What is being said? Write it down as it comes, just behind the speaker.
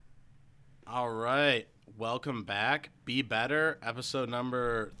All right. Welcome back. Be Better, episode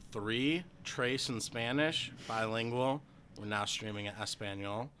number 3, Trace in Spanish, bilingual. We're now streaming at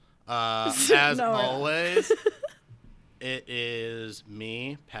Espanol. As always, it is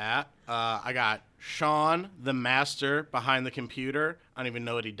me, Pat. I got Sean, the master, behind the computer. I don't even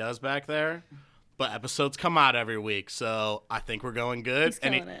know what he does back there. But episodes come out every week, so I think we're going good. He's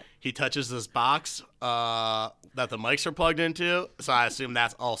killing it. He touches this box that the mics are plugged into, so I assume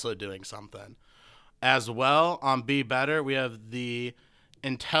that's also doing something. As well, on Be Better, we have the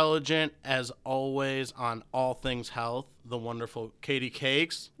intelligent, as always, on all things health, the wonderful Katie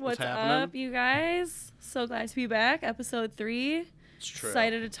Cakes. What's happening? up, you guys? So glad to be back. Episode 3. It's true.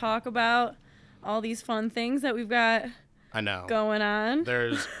 Excited to talk about all these fun things that we've got I know. going on.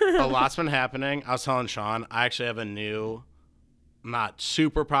 There's a lot's been happening. I was telling Sean, I actually have a new, I'm not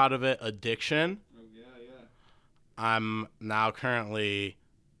super proud of it, addiction. Oh, yeah. I'm now currently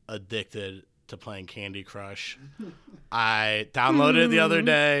addicted to playing Candy Crush. I downloaded it the other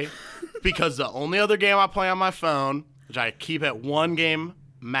day because the only other game I play on my phone, which I keep at one game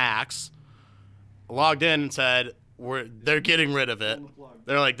max, logged in and said, they're getting rid of it.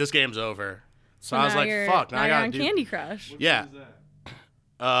 They're like, this game's over. So I was like, fuck, now I gotta on do Candy Crush. Yeah. What is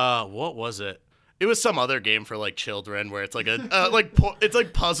that? What was it? It was some other game for like children where it's like a it's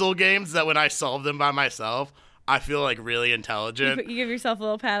like puzzle games that when I solve them by myself, I feel like really intelligent. You give yourself a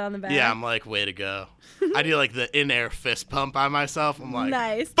little pat on the back. Yeah, I'm like, way to go. I do like the in-air fist pump by myself. I'm like,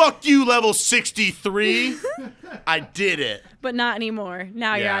 nice. Fuck you, level 63. I did it. But not anymore.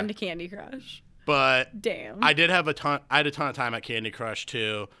 Now you're Yeah. on to Candy Crush. But Damn. I had a ton of time at Candy Crush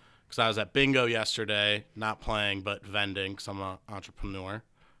too, because I was at bingo yesterday, not playing but vending, because I'm an entrepreneur,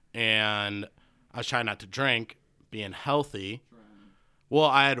 and I was trying not to drink, being healthy. Well,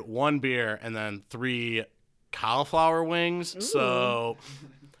 I had 1 beer and then 3 cauliflower wings. Ooh. So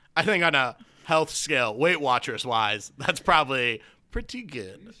I think on a health scale, Weight Watchers wise, that's probably pretty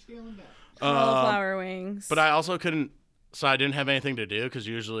good. You're scaling back. Cauliflower wings. But I also couldn't, so I didn't have anything to do, because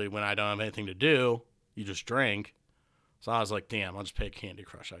usually when I don't have anything to do, you just drink. So I was like, damn, I'll just play Candy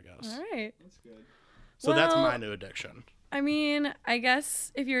Crush, I guess. All right. That's good. So that's Well, my new addiction. I mean, I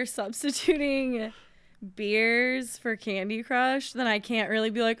guess if you're substituting beers for Candy Crush, then I can't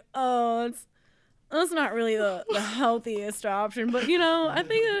really be like, oh, that's not really the healthiest option. But I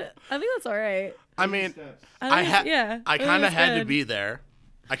think that's all right. I mean, Steps. I think kind of it's had to good. be there.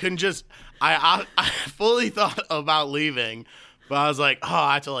 I couldn't just. I fully thought about leaving, but I was like, oh,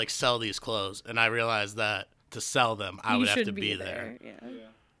 I have to like sell these clothes, and I realized that to sell them, I You would have should to be there. Yeah. Yeah.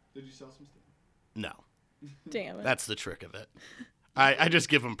 Did you sell some stuff? No, Damn it. that's the trick of it. I just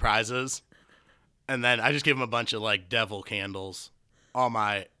give them prizes, and then I just give them a bunch of like devil candles. All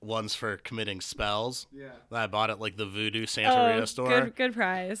my ones for committing spells Yeah. that I bought at like the Voodoo Santeria store. Good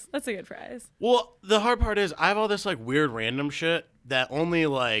prize. That's a good prize. Well, the hard part is I have all this like weird random shit that only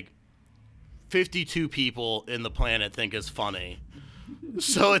like 52 people in the planet think is funny.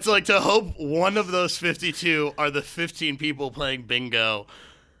 So it's like to hope one of those 52 are the 15 people playing bingo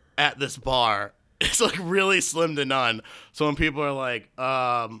at this bar. It's like really slim to none. So when people are like,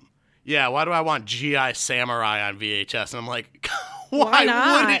 yeah, why do I want GI Samurai on VHS? And I'm like, why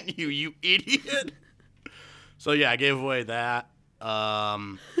not? wouldn't you idiot? So yeah, I gave away that.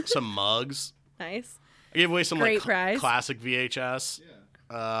 Some mugs. Nice. I gave away some Great like prize. classic VHS.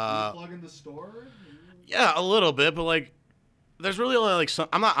 Yeah. You plug in the store? Yeah, a little bit, but like, there's really only like some.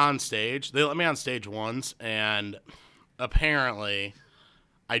 I'm not on stage. They let me on stage once, and apparently,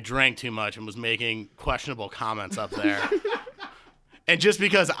 I drank too much and was making questionable comments up there. And just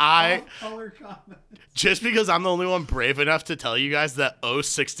because Color comment. just because I'm the only one brave enough to tell you guys that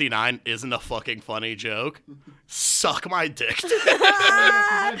 069 isn't a fucking funny joke, suck my dick.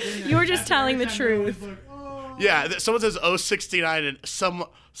 You were just telling the truth. Yeah, someone says 069 and some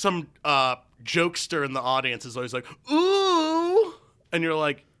jokester in the audience is always like, ooh, and you're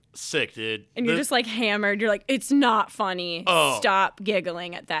like, sick, dude. And you're just like hammered. You're like, it's not funny. Oh. Stop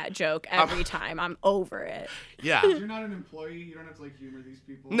giggling at that joke every time. I'm over it. Yeah. You're not an employee. You don't have to like humor these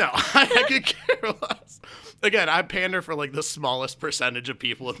people. No, I could care less. Again, I pander for like the smallest percentage of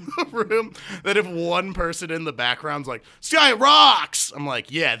people in the room. That if one person in the background's like, Sky rocks, I'm like,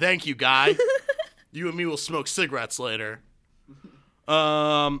 yeah, thank you, guy. You and me will smoke cigarettes later.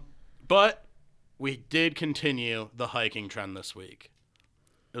 But we did continue the hiking trend this week.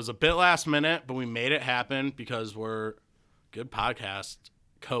 It was a bit last minute, but we made it happen because we're good podcast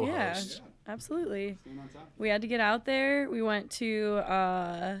co-hosts. Yeah, absolutely. Staying on top. We had to get out there. We went to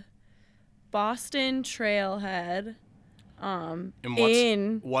Boston Trailhead In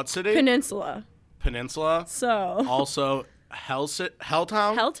in what city? Peninsula. Peninsula. So Also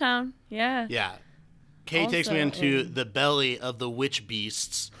Helltown? Helltown. Yeah. Yeah. Kate takes me Also into in- the belly of the witch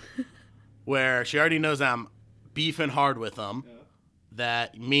beasts, where she already knows I'm beefing hard with them. Yeah.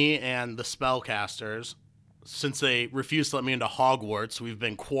 That me and the spellcasters, since they refused to let me into Hogwarts, we've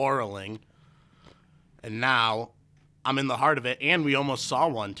been quarreling. And now I'm in the heart of it, and we almost saw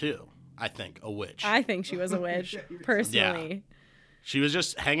one too. I think a witch. I think she was a witch, personally. She was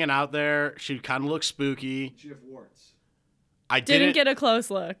just hanging out there. She kind of looked spooky. Did you have warts? I Didn't get a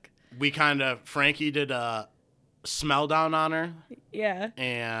close look. We kind of Frankie did a smell down on her, Yeah.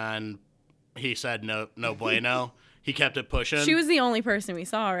 and he said no bueno. He kept it pushing. She was the only person we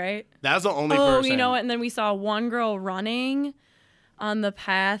saw, right? That was the only Oh, person. you know what? And then we saw one girl running on the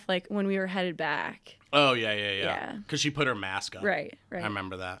path, like when we were headed back. Oh yeah. Yeah. Because she put her mask up. Right. I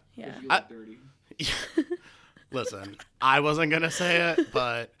remember that. Yeah. You look dirty. Listen, I wasn't gonna say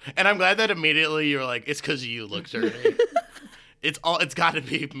it, and I'm glad that immediately you were like, "It's because you look dirty." It's got to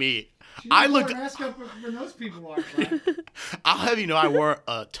be me. I looked. Mask up when those people walk by. I'll have you know, I wore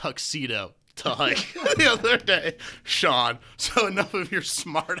a tuxedo to hike the other day, Sean. So enough of your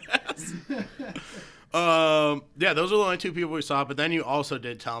smart ass. Yeah, those are the only two people we saw. But then you also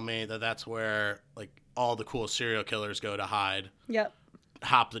did tell me that that's where like all the cool serial killers go to hide. Yep.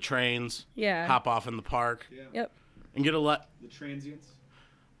 Hop the trains. Yeah. Hop off in the park. Yeah. Yep. And get The transients.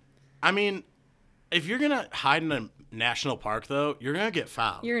 I mean, if you're gonna hide in a national park, though, you're gonna get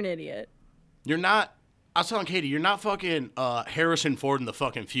fouled. You're an idiot. You're not. I was telling Katie, you're not fucking Harrison Ford in The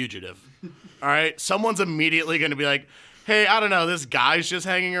fucking Fugitive. All right, someone's immediately gonna be like, "Hey, I don't know, this guy's just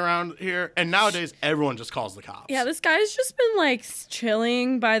hanging around here." And nowadays, everyone just calls the cops. Yeah, this guy's just been like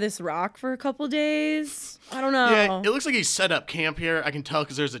chilling by this rock for a couple days. I don't know. Yeah, it looks like he set up camp here. I can tell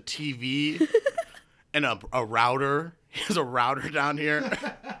because there's a TV and a router. He has a router down here.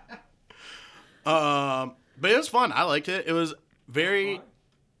 But it was fun. I liked it. It was very.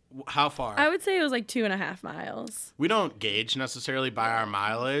 How far? I would say it was like 2.5 miles. We don't gauge necessarily by our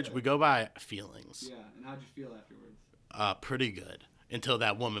mileage. We go by feelings. Yeah, and how'd you feel afterwards? Pretty good. Until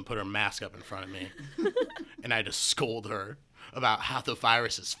that woman put her mask up in front of me. And I had to scold her about how the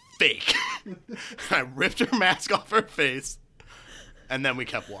virus is fake. I ripped her mask off her face. And then we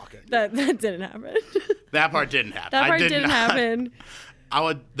kept walking. That didn't happen. That part didn't happen. That part I did didn't not, happen.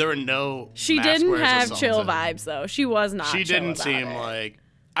 There were no She mask didn't wearers have assaulted. chill vibes though. She was not. She chill didn't about seem it. like.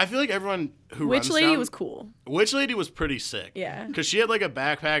 I feel like everyone who Witch runs lady down- was cool. Witch lady was pretty sick. Yeah. Because she had like a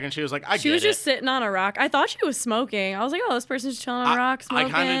backpack and she was like, I She get was it. just sitting on a rock. I thought she was smoking. I was like, oh, this person's chilling on a rock I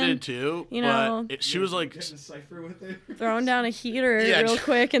smoking. kind of did too. You know. But she was like, Getting a cipher with it. Throwing down a heater Yeah, real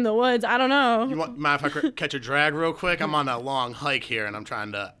quick in the woods. I don't know. mind if I catch a drag real quick? I'm on a long hike here and I'm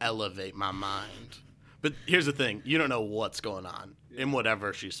trying to elevate my mind. But here's the thing. You don't know what's going on in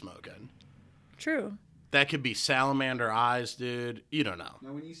whatever she's smoking. True. That could be salamander eyes, dude. You don't know.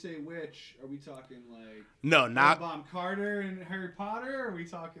 Now, when you say witch, are we talking like No, not. Bomb Carter and Harry Potter? Or are we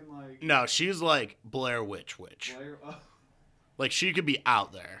talking like No, she's like Blair Witch. Blair? Oh, Like she could be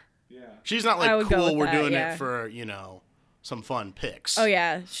out there. yeah. She's not I like would go cool. with We're that, doing yeah. it for some fun pics. Oh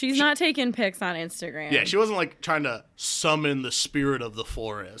yeah, she's not taking pics on Instagram. Yeah, she wasn't like trying to summon the spirit of the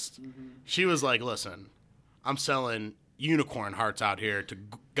forest. She was like, "Listen, I'm selling unicorn hearts out here to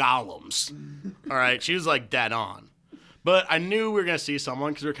golems." All right, she was like dead on. But I knew we were gonna see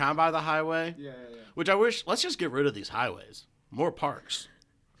someone because we were kind of by the highway. Yeah. Which I wish. Let's just get rid of these highways. More parks.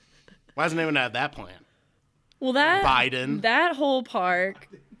 Why doesn't anyone have that plan? Well, that whole park,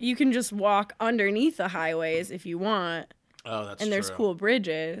 you can just walk underneath the highways if you want, Oh, that's and there's true. cool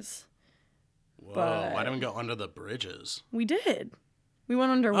bridges. Whoa! but- Why didn't we go under the bridges? We did. We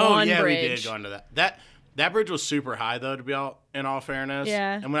went under Oh one yeah, bridge. we did go under that. That bridge was super high though, to be in all fairness.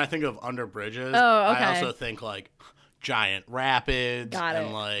 Yeah. And when I think of under bridges, Oh, okay. I also think like giant rapids Got and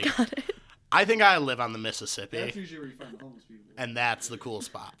it. like Got it. I think I live on the Mississippi, That's usually where you find the homeless people. and that's the cool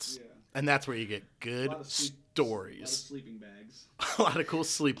spots. Yeah. And that's where you get A good lot of A lot of stories. sleeping bags. A lot of cool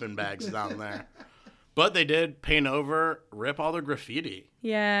sleeping bags down there. But they did paint over, rip all the graffiti.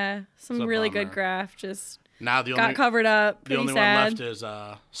 Yeah, some It's a really bummer. good graph just Now the got only covered up. the Pretty only sad. one left is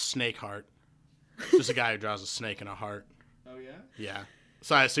Snake Heart. Just a guy who draws a snake in a heart. Oh yeah. Yeah.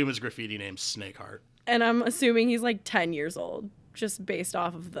 So I assume his graffiti name's Snake Heart. And I'm assuming he's like 10 years old, just based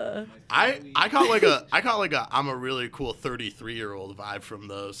off of the. I caught like a I'm a really cool 33-year-old vibe from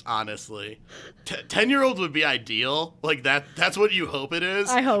those, honestly. 10-year-old would be ideal. Like that's what you hope it is.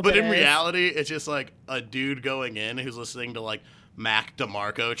 I hope But it in is. reality, it's just like a dude going in who's listening to like Mac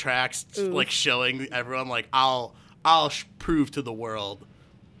DeMarco tracks, Oof. like showing everyone like I'll prove to the world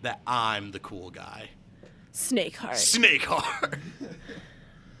that I'm the cool guy. Snake Heart. Snake Heart.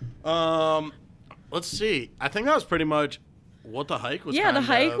 Let's see. I think that was pretty much what the hike was. Yeah, the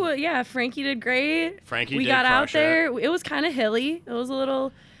hike was. Yeah, Frankie did great. Frankie we did got out crush there. It was kind of hilly. It was a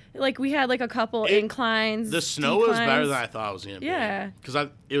little, like we had like a couple inclines. The snow was better than I thought it was gonna be. Yeah. Because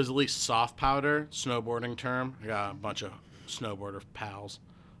it was at least soft powder snowboarding term. I got a bunch of snowboarder pals.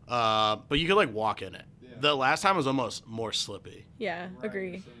 But you could like walk in it. Yeah. The last time was almost more slippy Yeah, Right,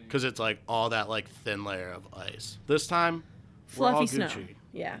 agree. same. because it's like all that like thin layer of ice. This time, we're Fluffy all snow. Gucci.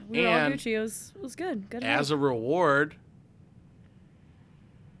 Yeah, we were all And Gucci. It was good. Good. As a reward,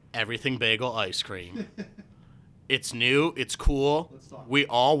 everything bagel ice cream. It's new. It's cool. Let's talk. We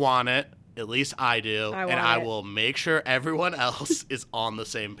all want it. At least I do. I and want I it. will make sure everyone else is on the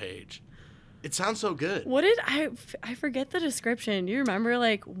same page. It sounds so good. What did I forget the description? Do you remember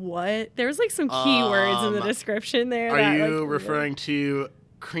like what? There was like some keywords in the description there. Are that, you like, referring to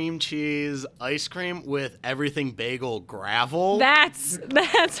cream cheese ice cream with everything bagel gravel? That's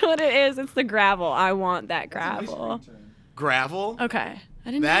what it is. It's the gravel. I want that That's an ice gravel. cream term. Gravel? Okay,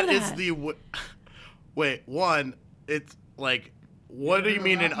 I didn't That know is that. the. Wait, one, it's like, what do you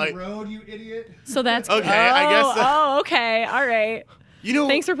mean in Rocky ice? Road, you idiot? So that's Okay, I guess that- Oh, okay, all right. You know,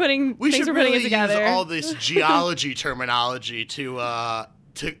 Thanks for putting. we thanks should for putting really it together. use all this geology terminology to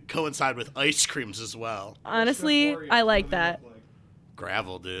coincide with ice creams as well. Honestly, Oreo, I like what do they that. look like?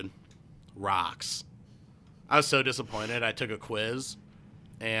 Gravel, dude. Rocks. I was so disappointed. I took a quiz,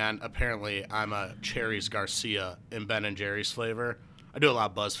 and apparently I'm a Cherries Garcia in Ben & Jerry's flavor. I do a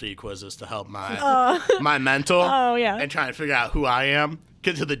lot of BuzzFeed quizzes to help my my mental Oh, yeah. and try and figure out who I am.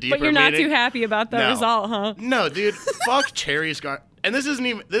 Get to the deeper But you're not meaning. too happy about the No. result, huh? No, dude. Fuck Cherries Gar. And this isn't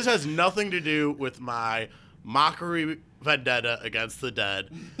even. This has nothing to do with my mockery vendetta against the dead.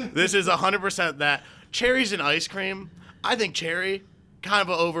 This is 100% that cherries and ice cream. I think cherry, kind of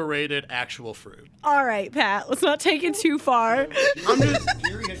an overrated actual fruit. All right, Pat. Let's not take it too far. I'm just.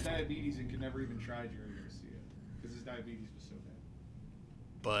 Jerry had diabetes and could never even try Jerry Garcia because his diabetes was so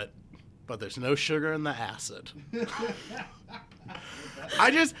But there's no sugar in the acid.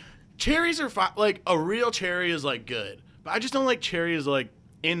 bad. Cherries are fine. Like a real cherry is like good, but I just don't like cherries like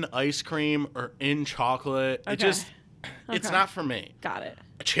in ice cream or in chocolate. Okay. It's Okay. not for me. Got it.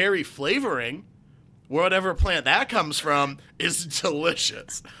 Cherry flavoring, whatever plant that comes from, is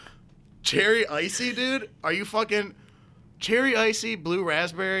delicious. Cherry icy, dude? Are you fucking cherry icy, blue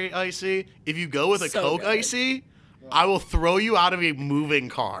raspberry icy? If you go with a So Coke good. icy, I will throw you out of a moving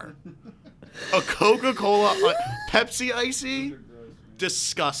car. A Coca-Cola, Pepsi icy, Those are gross, man.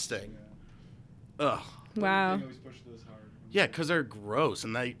 disgusting. Ugh. Wow. They always push those hard. Yeah, because they're gross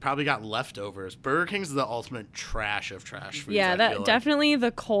and they probably got leftovers. Burger King's the ultimate trash of trash foods. Yeah, I that feel like. definitely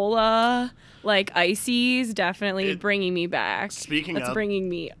the cola, like ices, definitely It- bringing me back. Speaking That's of bringing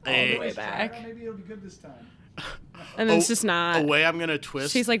me all the way Let's try it back. out, maybe it'll be good this time. And then it's just not. A way I'm gonna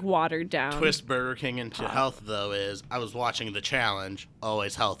twist She's like watered down. twist Burger King into Pop. health though is I was watching The Challenge,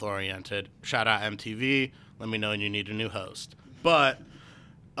 always health oriented. Shout out MTV. Let me know when you need a new host. But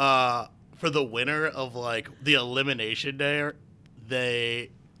for the winner of like the elimination day,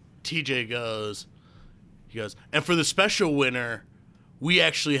 TJ goes, and for the special winner, we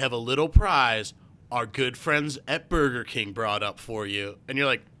actually have a little prize our good friends at Burger King brought up for you. And you're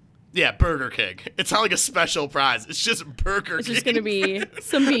like, yeah, Burger King. It's not like a special prize. It's just Burger It's King. just gonna be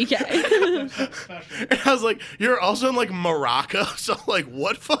some BK. Special. And I was like, you're also in like Morocco, so like,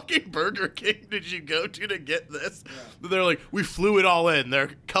 what fucking Burger King did you go to get this? Yeah. They're like, we flew it all in. They're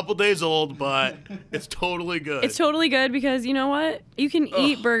a couple days old, but it's totally good. It's totally good because you know what? You can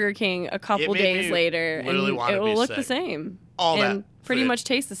eat Ugh. Burger King a couple made me days later and literally wanna it will be look the sick. same. All and that pretty food. much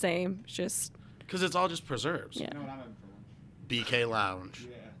taste the same. It's just Because it's all just preserves. Yeah. You know what I'm having for lunch? BK Lounge.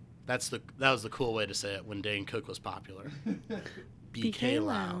 Yeah. That was the cool way to say it when Dane Cook was popular. BK, BK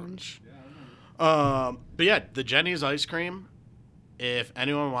Lounge. Yeah, I remember. But yeah, the Jenny's ice cream. If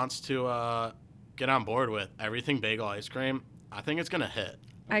anyone wants to get on board with everything bagel ice cream, I think it's gonna hit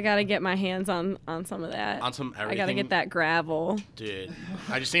I gotta get my hands on some of that. on some everything. I gotta get that gravel. Dude,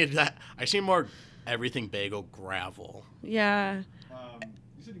 I just need that. I just need more everything bagel gravel. Yeah. You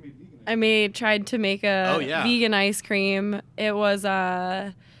said you made vegan. Tried to make a Oh, yeah. vegan ice cream. It was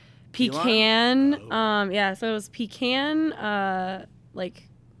pecan. Oh. Yeah, so it was pecan like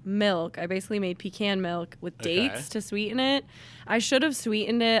milk. I basically made pecan milk with dates Okay. to sweeten it. I should have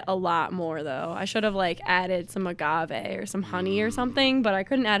sweetened it a lot more though. I should have like added some agave or some honey or something, but I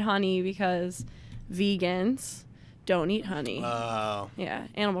couldn't add honey because vegans don't eat honey. Yeah,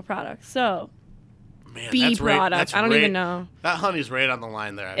 animal products. So Man, bee that's right. product. That's I don't right. even know. That honey's right on the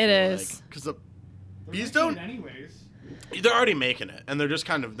line there. It is. Because the They're bees making don't. it anyways. They're already making it, and they're just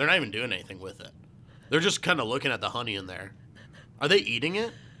kind of. They're not even doing anything with it. They're just kind of looking at the honey in there. Are they eating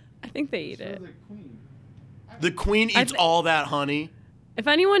it? I think they eat So it. the queen. The queen eats all that honey. If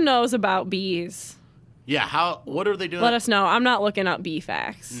anyone knows about bees, yeah, what are they doing? let us know. I'm not looking up bee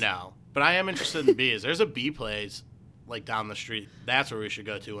facts. No, but I am interested in bees. There's a bee place like down the street. That's where we should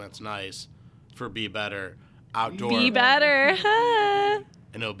go to when it's nice for Be Better outdoor. Be better.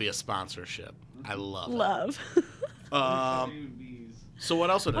 And it'll be a sponsorship. I love Bees. So what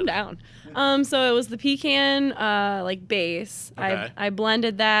else would I'm down. So it was the pecan like base. Okay. I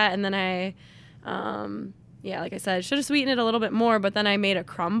blended that, and then I like I said, should have sweetened it a little bit more, but then I made a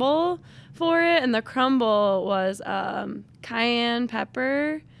crumble for it, and the crumble was cayenne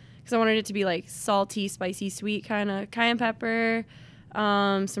pepper, because I wanted it to be like salty, spicy, sweet kind of cayenne pepper,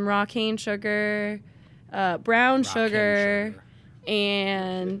 some raw cane sugar, brown sugar,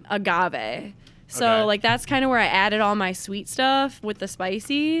 and agave. So Okay. like that's kind of where I added all my sweet stuff with the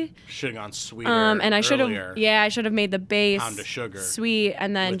spicy. Should have gone sweeter. And I should earlier. have made the base Pound of sugar sweet,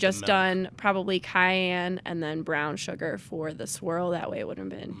 and then with the just milk. done probably cayenne and then brown sugar for the swirl. That way it would have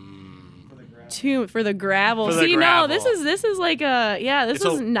been for the gravel. For the See, gravel. no, this is like this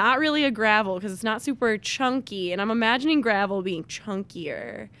is not really a gravel because it's not super chunky, and I'm imagining gravel being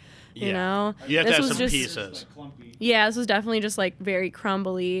chunkier. You Yeah. know, You have to this have was some just, pieces. Like clumpy. Yeah, this was definitely just like very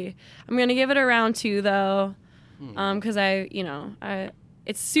crumbly. I'm gonna give it a round 2 though, because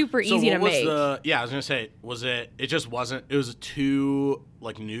it's super So easy what to was make. I was gonna say, was it? It just wasn't. It was too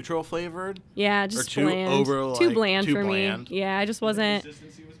like neutral flavored. Yeah, just too bland. over, too like, bland too for bland? me. Yeah, I just wasn't.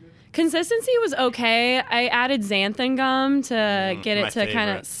 Consistency was good. Consistency was okay. I added xanthan gum to get my it to kind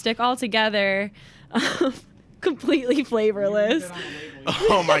favorite. of stick all together. Completely flavorless. Read that on the label.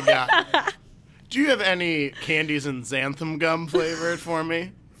 Oh my god. Do you have any candies in xanthan gum flavored for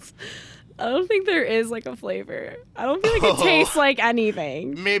me? I don't think there is like a flavor. I don't feel like it Oh. tastes like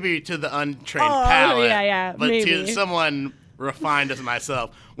anything. Maybe to the untrained Oh, palate. yeah, But maybe. to someone refined as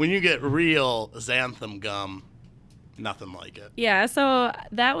myself, when you get real xanthan gum, nothing like it. Yeah, so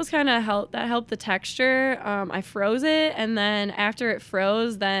that was kind of helped the texture. I froze it, and then after it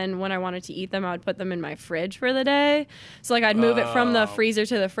froze, then when I wanted to eat them, I would put them in my fridge for the day. So like I'd move it from the Oh. freezer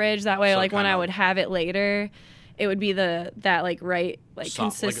to the fridge. That way, So like when I kinda- would have it later, it would be that like right like Soft, like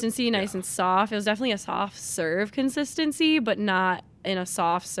a- consistency, nice yeah. and soft. It was definitely a soft serve consistency, but not in a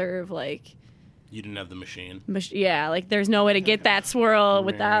soft serve like. You didn't have the machine. Yeah, like there's no way to get that swirl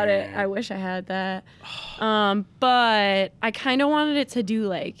without it. I wish I had that. But I kind of wanted it to do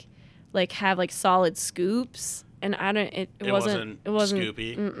like have like solid scoops, and I don't. It wasn't.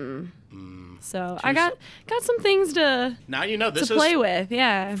 Scoopy. So I got some things to Now you know this play is with.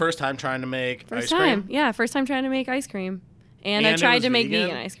 Yeah, first time trying to make first ice time. cream. Yeah, first time trying to make ice cream, and I And it tried was to make vegan?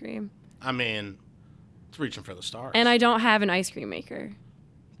 vegan ice cream. I mean, it's reaching for the stars. And I don't have an ice cream maker,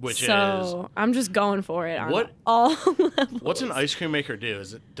 which so I'm just going for it on What- all levels. what's an ice cream maker do?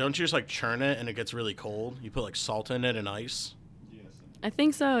 Don't you just like churn it and it gets really cold? You put like salt in it and ice. Yes. I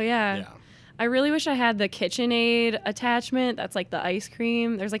think so. Yeah. I really wish I had the KitchenAid attachment. That's like the ice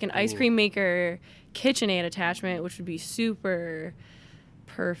cream. There's like an ice Ooh. cream maker KitchenAid attachment, which would be super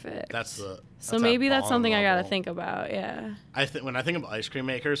perfect. So maybe that's something I gotta think about. Yeah. When I think of ice cream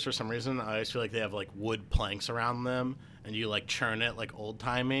makers, for some reason, I always feel like they have like wood planks around them, and you like churn it like old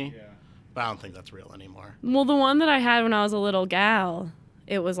timey. Yeah. But I don't think that's real anymore. Well, the one that I had when I was a little gal,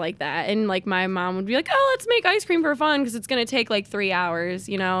 it was like that, and like my mom would be like, "Oh, let's make ice cream for fun because it's gonna take like 3 hours,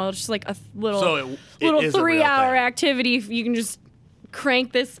 you know, it's just like a little So it little is a real 3-hour thing. activity. If you can just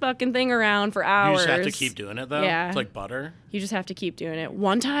crank this fucking thing around for hours. You just have to keep doing it though. Yeah. It's like butter. You just have to keep doing it.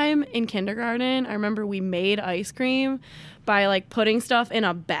 One time in kindergarten, I remember we made ice cream by like putting stuff in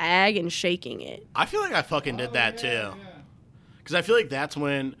a bag and shaking it. I feel like I fucking did that too. Yeah. Because I feel like that's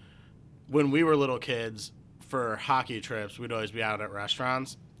when we were little kids for hockey trips, we'd always be out at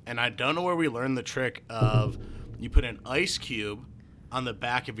restaurants. And I don't know where we learned the trick of you put an ice cube on the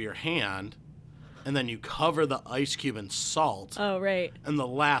back of your hand, and then you cover the ice cube in salt. Oh, right. And the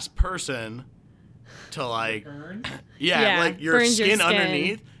last person to like, Burn. yeah, like your burns your skin skin.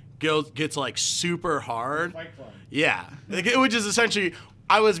 underneath gets like super hard. Fight Club. Yeah, like, which is essentially,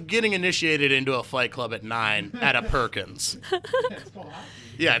 I was getting initiated into a fight club at 9 at a Perkins. It's called hockey.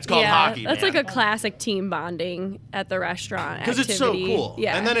 Yeah, it's called yeah, hockey. that's man. like a classic team bonding at the restaurant Because it's so activity. cool.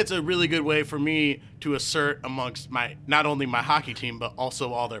 Yeah. And then it's a really good way for me to assert amongst not only my hockey team, but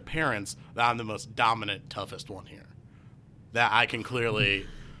also all their parents that I'm the most dominant, toughest one here. That I can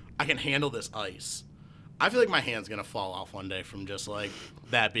handle this ice. I feel like my hand's going to fall off one day from just like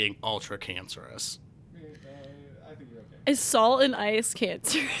that being ultra cancerous. I think you're okay. Is salt and ice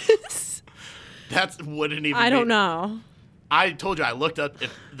cancerous? That wouldn't even I don't be- know. I told you I looked up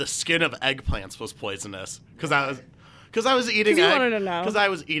if the skin of eggplants was poisonous because I was eating 'Cause you wanted to know. because I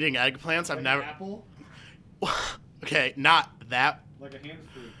was eating eggplants. I've Like never Apple. Okay, not that. Like a hand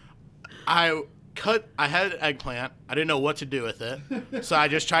food. I had an eggplant. I didn't know what to do with it. So I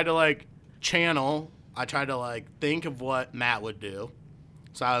just tried to like channel. I tried to like think of what Matt would do.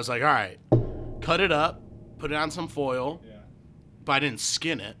 So I was like, all right, cut it up, put it on some foil. Yeah. But I didn't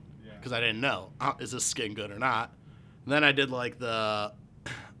skin it Yeah. because I didn't know, is this skin good or not? And then I did like the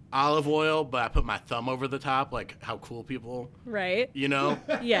olive oil, but I put my thumb over the top, like how cool people, Right. you know?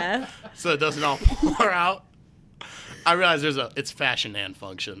 Yeah. So it doesn't all pour out. I realize it's fashion and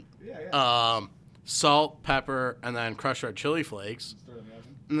function. Yeah. Salt, pepper, and then crushed red chili flakes. Throw it in the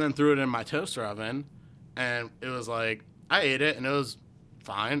oven. And then threw it in my toaster oven. And it was like, I ate it and it was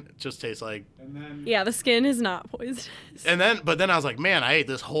fine. It just tastes like. And then. Yeah, the skin is not poisonous. But then I was like, man, I ate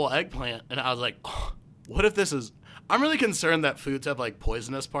this whole eggplant. And I was like, oh, what if this is. I'm really concerned that foods have like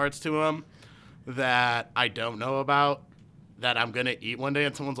poisonous parts to them that I don't know about that I'm going to eat one day.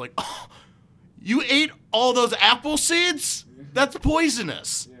 And someone's like, oh, you ate all those apple seeds? That's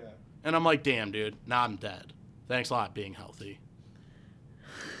poisonous. Yeah. And I'm like, damn, dude, now I'm dead. Thanks a lot, being healthy.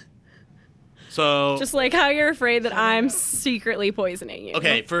 So. Just like how you're afraid that I'm secretly poisoning you.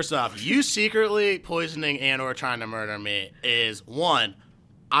 Okay, first off, you secretly poisoning and or trying to murder me is one,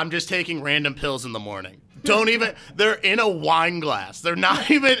 I'm just taking random pills in the morning. Don't even, they're in a wine glass. They're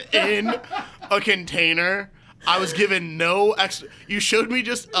not even in a container. I was given no extra. You showed me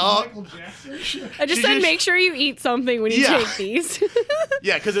just Michael Jackson. I just said make sure you eat something when you Yeah. take these.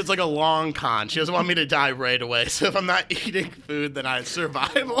 Yeah, because it's like a long con. She doesn't want me to die right away. So if I'm not eating food, then I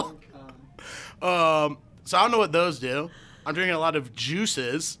survival. So I don't know what those do. I'm drinking a lot of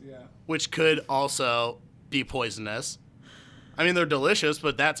juices, Yeah. which could also be poisonous. I mean, they're delicious,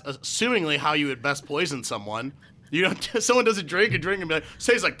 but that's assumingly how you would best poison someone. You don't. Someone doesn't drink and be like,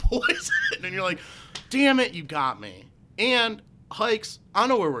 tastes like poison, and you're like, damn it, you got me. And hikes, I don't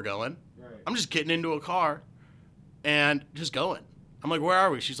know where we're going. Right. I'm just getting into a car and just going. I'm like, where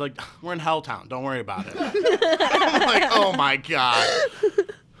are we? She's like, we're in Helltown. Don't worry about it. I'm like, oh my God.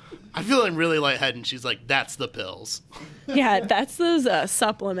 I'm feeling really lightheaded. And she's like, that's the pills. Yeah, that's those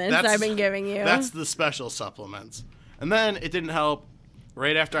supplements I've been giving you. That's the special supplements. And then it didn't help.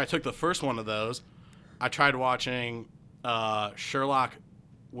 Right after I took the first one of those, I tried watching Sherlock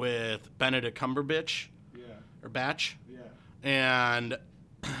with Benedict Cumberbatch. Yeah. Or Batch. Yeah. And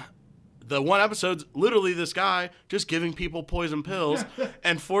the one episode's literally this guy just giving people poison pills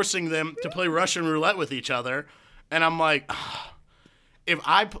and forcing them to play Russian roulette with each other. And I'm like,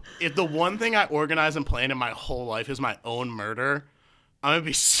 if the one thing I organize and plan in my whole life is my own murder, I'm gonna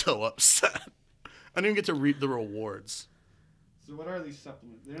be so upset. I don't even get to reap the rewards. So what are these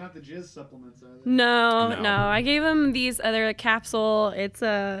supplements? They're not the jizz supplements, are they? No. I gave him these other capsule. It's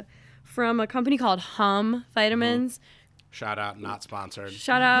from a company called Hum Vitamins. Shout out, not sponsored.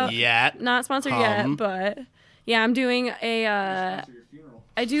 Shout out. Yet. Not sponsored Hum. yet, but yeah, I'm doing Sponsor your funeral.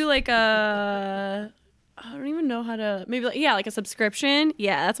 I do like I don't even know how to, maybe like a subscription.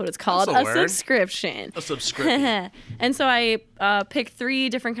 Yeah, that's what it's called. That's a word. Subscription. A subscription. And so I picked 3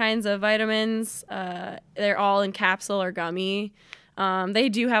 different kinds of vitamins. They're all in capsule or gummy. They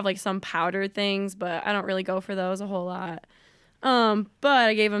do have like some powdered things, but I don't really go for those a whole lot. But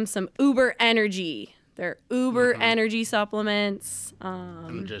I gave them some Uber Energy. They're Uber Energy supplements.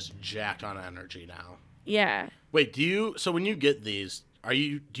 I'm just jacked on energy now. Yeah. Wait, so when you get these, do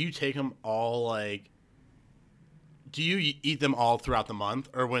you take them all like, do you eat them all throughout the month?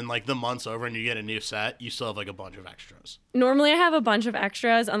 Or when like the month's over and you get a new set, you still have like a bunch of extras? Normally I have a bunch of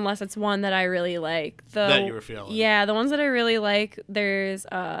extras unless it's one that I really like. That you were feeling. Yeah, the ones that I really like, there's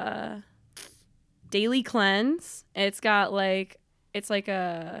Daily Cleanse. It's like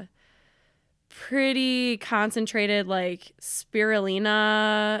a pretty concentrated like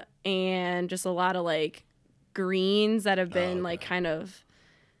spirulina and just a lot of like greens that have been like kind of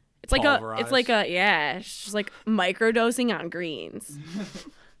it's like it's just like microdosing on greens.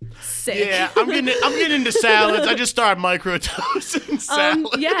 Sick. Yeah, I'm getting into salads. I just started microdosing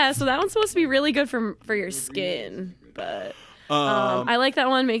salads. Yeah, so that one's supposed to be really good for your skin, but I like that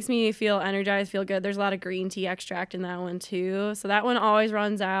one. Makes me feel energized, feel good. There's a lot of green tea extract in that one too, so that one always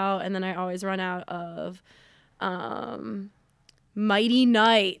runs out, and then I always run out of Mighty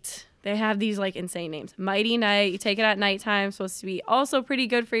Night. They have these like insane names. Mighty Night. You take it at nighttime. Supposed to be also pretty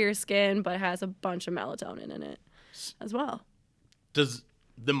good for your skin, but it has a bunch of melatonin in it as well. Does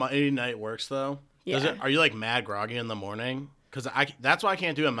the Mighty Night works though? Yeah. Are you like mad groggy in the morning? Because that's why I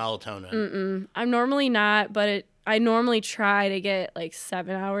can't do a melatonin. I'm normally not, but I normally try to get like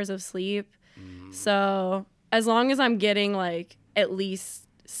 7 hours of sleep. So as long as I'm getting like at least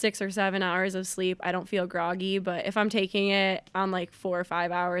 6 or 7 hours of sleep, I don't feel groggy. But if I'm taking it on like 4 or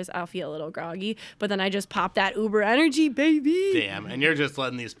 5 hours, I'll feel a little groggy. But then I just pop that Uber Energy, baby. Damn, and you're just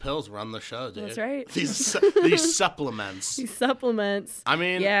letting these pills run the show, dude. That's right. These supplements. These supplements. I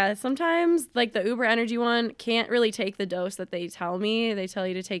mean, yeah, sometimes like the Uber Energy one can't really take the dose that they tell me. They tell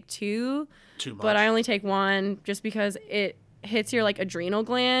you to take 2. too much. But I only take 1 just because it hits your like adrenal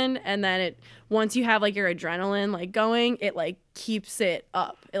gland, and then once you have like your adrenaline like going, it like keeps it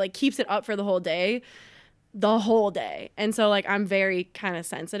up. It like keeps it up for the whole day. And so like I'm very kind of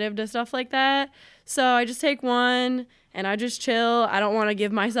sensitive to stuff like that. So I just take 1 and I just chill. I don't want to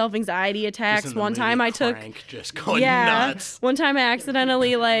give myself anxiety attacks. One time I took just going nuts. One time I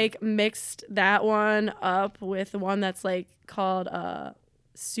accidentally like mixed that one up with the one that's like called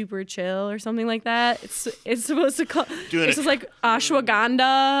Super Chill or something like that. It's supposed to call it's just like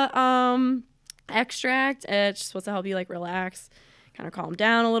ashwagandha extract. It's just supposed to help you like relax, kind of calm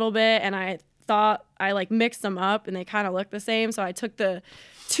down a little bit. And I thought I like mixed them up and they kind of look the same. So I took the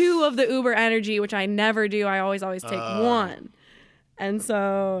 2 of the Uber Energy, which I never do. I always take 1. And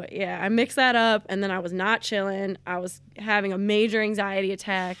so, yeah, I mixed that up and then I was not chilling. I was having a major anxiety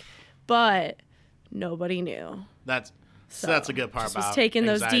attack, but nobody knew. That's a good part just about was taking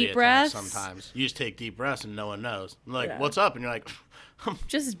those anxiety deep breaths. Sometimes you just take deep breaths and no one knows. I'm like, Yeah. what's up? And you're like, I'm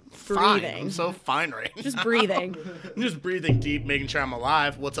Just fine. breathing. I'm so fine right Just now. breathing. I'm just breathing deep, making sure I'm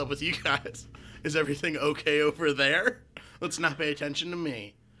alive. What's up with you guys? Is everything okay over there? Let's not pay attention to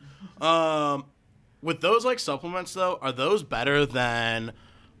me. With those like supplements though, are those better than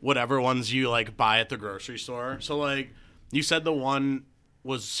whatever ones you like buy at the grocery store? So like you said the one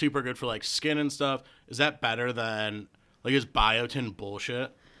was super good for like skin and stuff. Is that better than like is biotin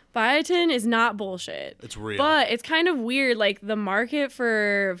bullshit? Biotin is not bullshit. It's real. But it's kind of weird. Like the market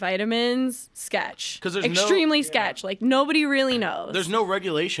for vitamins, sketch. 'Cause there's extremely sketch. Like nobody really knows. There's no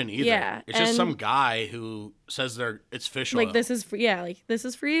regulation either. Yeah, It's just and- some guy who says it's fish oil. like this is for like this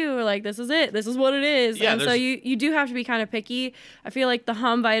is for you, or like this is it. This is what it is. Yeah, and so there's- you do have to be kind of picky. I feel like the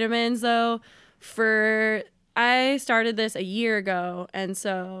Hum vitamins though, I started this a year ago, and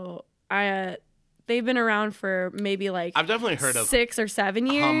so they've been around for maybe like I've definitely heard of 6 or 7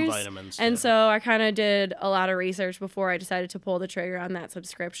 years. Hum vitamins. And too. so I kind of did a lot of research before I decided to pull the trigger on that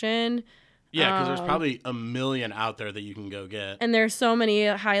subscription. Yeah, because there's probably a million out there that you can go get. And there's so many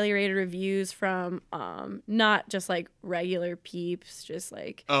highly rated reviews from not just like regular peeps, just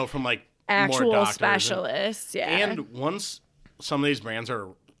like From like more actual doctors specialists. Yeah. And once some of these brands are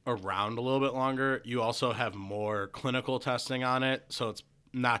around a little bit longer, you also have more clinical testing on it. So it's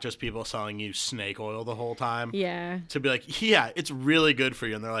not just people selling you snake oil the whole time. yeah. To be like, yeah, it's really good for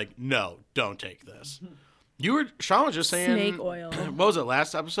you. And they're like, no, don't take this. Sean was just saying. Snake oil. What was it,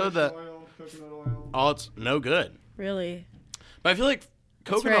 last episode? That Oil, coconut oil. it's no good. Really. But I feel like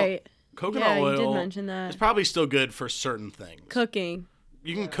That's coconut right. coconut Yeah, oil you did mention that. is probably still good for certain things. Cooking.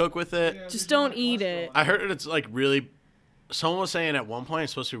 You can cook with it. Yeah, Just there's no don't eat it. I heard it's like really. Someone was saying at one point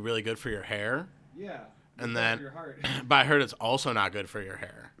it's supposed to be really good for your hair, Yeah. and It's bad then, for your heart. but I heard it's also not good for your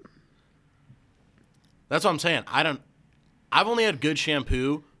hair. That's what I'm saying. I've only had good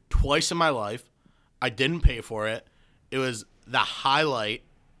shampoo twice in my life. I didn't pay for it. It was the highlight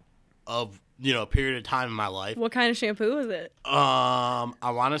of a period of time in my life. What kind of shampoo was it? I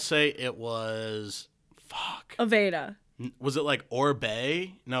want to say it was Aveda. Was it like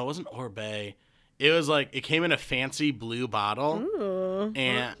Oribe? No, it wasn't Oribe. It was like it came in a fancy blue bottle. Ooh.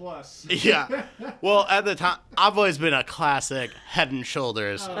 And Plus. yeah. Well, at the time, I've always been a classic Head and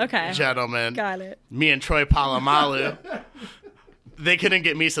Shoulders Okay. gentleman. Got it. Me and Troy Polamalu. They couldn't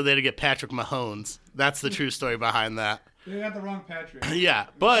get me, so they had to get Patrick Mahomes. That's the true story behind that. They got the wrong Patrick. Yeah,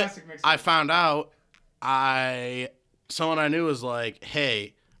 but Classic mix-up. I found out someone I knew was like,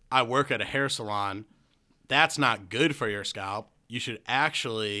 hey, I work at a hair salon. That's not good for your scalp. You should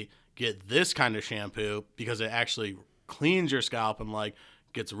actually get this kind of shampoo because it actually cleans your scalp and like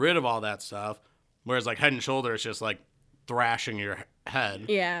gets rid of all that stuff. Whereas like Head and Shoulders is just like thrashing your head.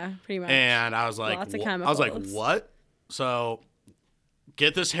 Yeah, pretty much. And I was like, Lots of I was like, chemicals. what? So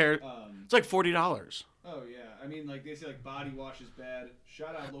get this hair. It's like $40. Oh yeah, I mean like they say like body wash is bad.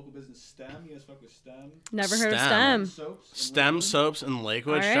 Shout out local business STEM. You guys fuck with STEM. Never heard of STEM. STEM. Soaps. and STEM liquid. soaps and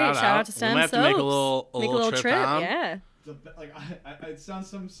liquid. All right, shout out to We STEM might have soaps. to make a little trip down. Yeah. Like it sounds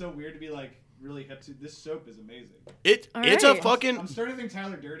so weird to be like really hip to. This soap is amazing. It's right. a fucking I'm starting to think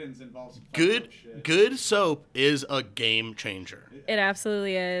Tyler Durden's involved. Some fucked good up shit. good soap is a game changer. It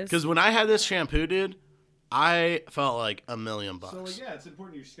absolutely is. Because when I had this shampoo, dude, I felt like $1 million. So like, yeah, it's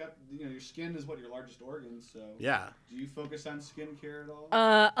important. Your skin is your largest organ. So yeah. Do you focus on skincare at all?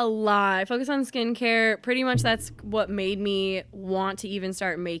 A lot. I focus on skincare. Pretty much that's what made me want to even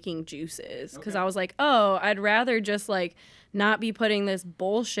start making juices. Because I was like, oh, I'd rather just like not be putting this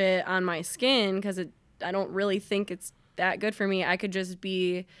bullshit on my skin because I don't really think it's that good for me. I could just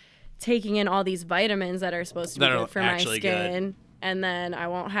be taking in all these vitamins that are supposed to be good for my skin. And then I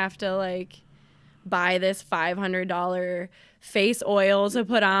won't have to like buy this $500 face oil to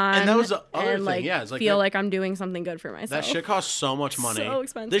put on. And that was the other thing. Like, yeah, it's like feel like I'm doing something good for myself. That shit costs so much money. So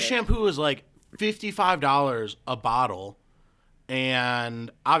expensive. This shampoo is like $55 a bottle. And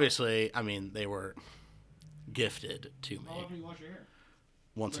obviously, I mean, they were gifted to me. How often do you wash your hair?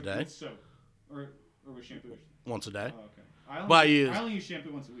 Once a day. With soap. Or with shampoo? Once a day. Oh, okay. I only use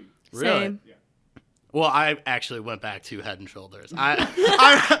shampoo once a week. Really? Same. Yeah. Well, I actually went back to Head and Shoulders. I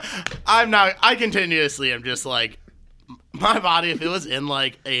continuously am just like, my body, if it was in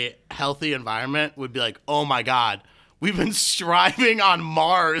like a healthy environment, would be like, oh my God, we've been striving on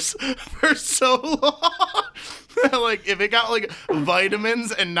Mars for so long. Like, if it got like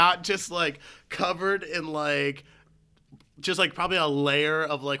vitamins and not just like covered in like, just like probably a layer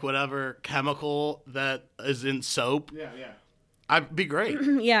of like whatever chemical that is in soap. Yeah. I'd be great.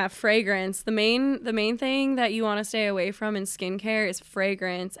 Yeah, fragrance. The main thing that you want to stay away from in skincare is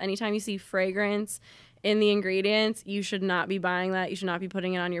fragrance. Anytime you see fragrance in the ingredients, you should not be buying that. You should not be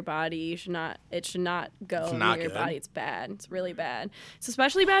putting it on your body. It should not go near your body. It's bad. It's really bad. It's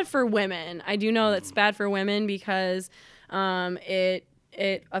especially bad for women. I do know that's bad for women because it's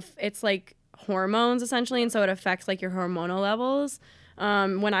like hormones essentially, and so it affects like your hormonal levels.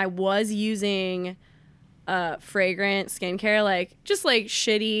 When I was using fragrant skincare, like just like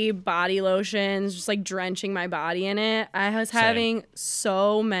shitty body lotions, just like drenching my body in it, I was having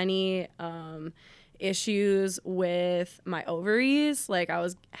so many issues with my ovaries. Like I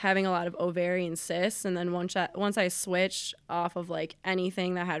was having a lot of ovarian cysts, and then once I switched off of like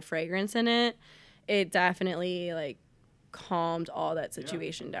anything that had fragrance in it, it definitely like calmed all that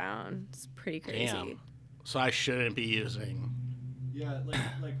situation down. It's pretty crazy. Damn. So I shouldn't be using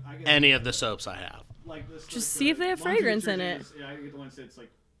I get any of the soaps I have. Like this, Just see if they have fragrance in it. I get the ones that's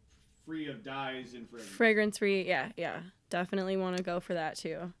like free of dyes and fragrance. Fragrance free, yeah. Definitely want to go for that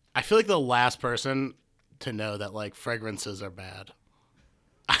too. I feel like the last person to know that like fragrances are bad.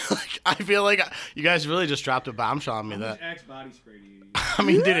 I feel like you guys really just dropped a bombshell on me. How much Axe body spray do you use? I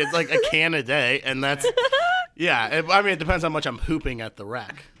mean, dude, it's like a can a day, and that's it depends how much I'm hooping at the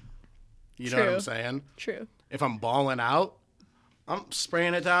rec. You know what I'm saying? True. If I'm balling out, I'm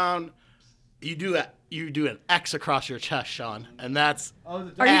spraying it down. You do an X across your chest, Sean, and that's. Are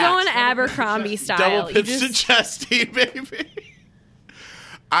you going Abercrombie style? Double pitch to chesty, baby.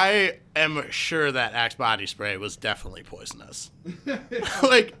 I am sure that Axe body spray was definitely poisonous.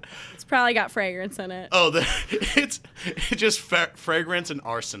 Like, it's probably got fragrance in it. Oh, it's just fragrance and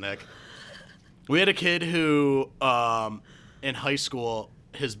arsenic. We had a kid who, in high school,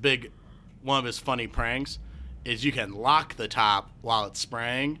 one of his funny pranks is you can lock the top while it's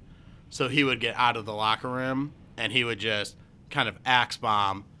spraying. So he would get out of the locker room and he would just kind of Axe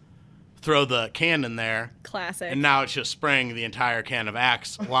bomb, throw the can in there. Classic. And now it's just spraying the entire can of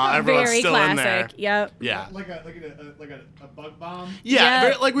Axe while everyone's still in there. Yep. Yeah. Like a bug bomb.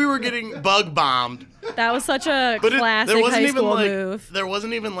 Yeah, like we were getting bug bombed. That was such a classic high school move. There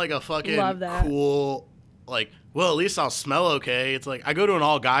wasn't even like a fucking Love cool, like, well, at least I'll smell okay. It's like, I go to an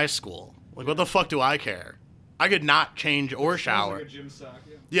all guys school. Like, what the fuck do I care? I could not change or shower. Like a gym sock,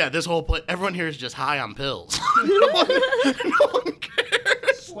 yeah, this whole place, everyone here is just high on pills. no one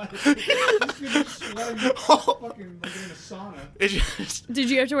cares. Sweating fucking like in a sauna. It's just, did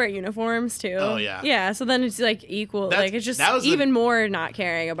you have to wear uniforms too? Oh yeah. Yeah, so then it's like equal. Like it's just even more not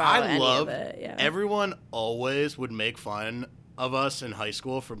caring about any of it. Yeah. Everyone always would make fun of us in high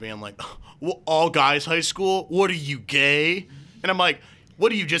school for being like, well, all guys high school? What are you, gay? And I'm like,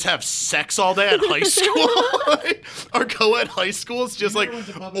 what do you just have sex all day at high school? Like, our co-ed high school is just like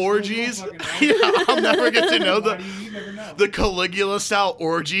orgies. Yeah, I'll never get to know the Caligula style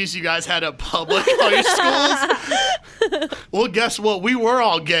orgies you guys had at public high schools. Well, guess what? We were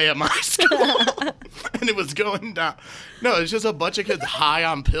all gay at my school, and it was going down. No, it's just a bunch of kids high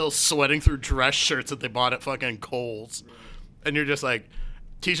on pills, sweating through dress shirts that they bought at fucking Kohl's, and you're just like,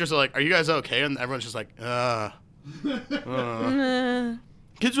 teachers are like, "Are you guys okay?" And everyone's just like,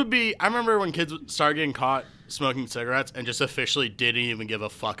 Kids would be. I remember when kids started getting caught smoking cigarettes and just officially didn't even give a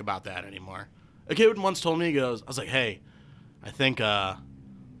fuck about that anymore. A kid once told me, he goes, I was like, hey, I think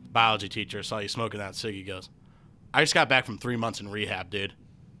biology teacher saw you smoking that cig. He goes, I just got back from 3 months in rehab, dude.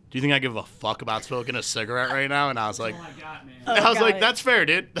 Do you think I give a fuck about smoking a cigarette right now? And I was like, That's all I got, man. Oh, I was got like, it. that's fair,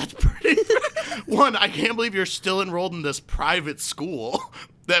 dude. That's pretty. One, I can't believe you're still enrolled in this private school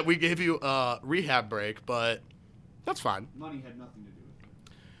that we gave you a rehab break, but that's fine. Money had nothing to do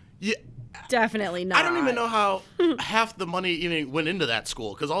with it. Yeah, Definitely not. I don't even know how half the money even went into that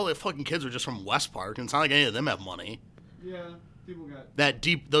school because all the fucking kids were just from West Park, and it's not like any of them have money. Yeah, people got.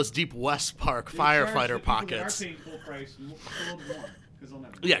 Those deep West Park They charge the firefighter people pockets. That are paying full price a little bit more because they'll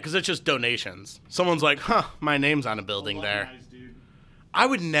never. Yeah, because it's just donations. Someone's like, huh, my name's on a building there. Alumni, dude. I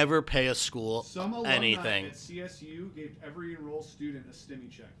would never pay a school Some alumni anything. at CSU gave every enrolled student a STEMI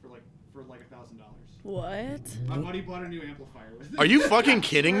check for like $1,000. What? My buddy bought a new amplifier with it. Are you fucking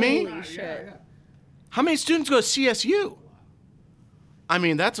kidding me? Holy shit. Yeah. How many students go to CSU? I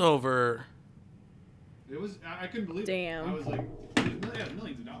mean, that's over. It was. I couldn't believe Damn. it. I was like, it was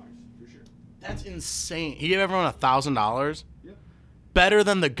millions of dollars for sure. That's insane. He gave everyone $1,000. Yep. Better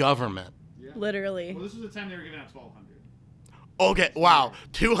than the government. Yeah. Literally. Well, this was the time they were giving out $1,200. Okay, wow.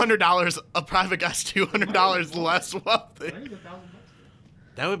 $200. A private guy's $200 less wealthy. I think it was $1,000.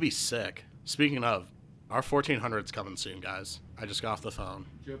 That would be sick. Speaking of, our 1400's coming soon, guys. I just got off the phone.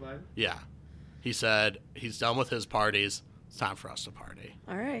 Joe Biden. Yeah. He said he's done with his parties. It's time for us to party.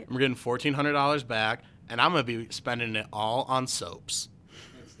 All right. We're getting $1,400 back, and I'm going to be spending it all on soaps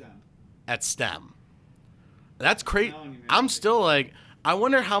That's done. at STEM. That's crazy. telling you, man. I'm still like, I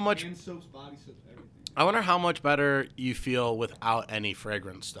wonder how much. Hand soaps, body soaps, everything. I wonder how much better you feel without any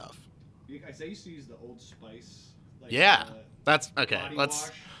fragrance stuff. I used to use the Old Spice. Like, Yeah, that's okay. Body Let's.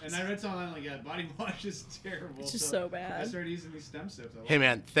 wash. And I read something online like, yeah, body wash is terrible. It's just so bad. I started using these stem soaps. Hey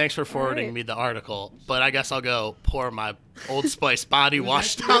man, thanks for forwarding right. me the article, but I guess I'll go pour my Old Spice body It was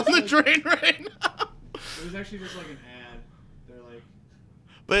wash actually down the just like- drain right now. It was actually just like an ad. They're like,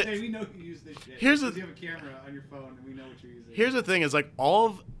 But hey, we know you use this shit. Here's because the- you have a camera on your phone and we know what you're using. here's the thing: is like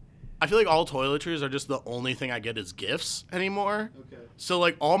I feel like all toiletries are just the only thing I get as gifts anymore. Okay. So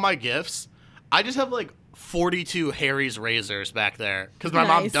like all my gifts, I just have like 42 Harry's razors back there because my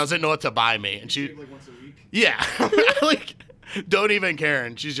mom Nice. doesn't know what to buy me, and You she shave, like once a week. yeah, I, like don't even care,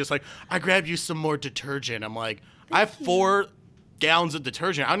 and she's just like, I grabbed you some more detergent. I'm like, I have 4 gallons of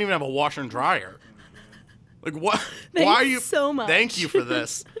detergent. I don't even have a washer and dryer. Like what? Why are Thanks you? so much. Thank you for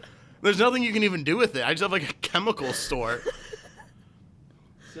this. There's nothing you can even do with it. I just have like a chemical store.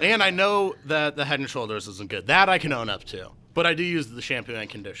 So, And I know that the Head and Shoulders isn't good. That I can own up to. But I do use the shampoo and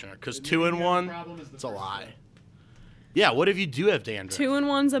conditioner because the 2 in only 1, problem is the it's a first lie. step. Yeah, what if you do have dandruff? 2 in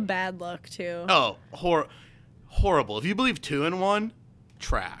 1's a bad look too. Oh, horrible. If you believe 2 in 1,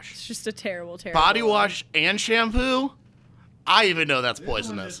 trash. It's just a terrible, terrible. Body wash and shampoo? I even know that's This one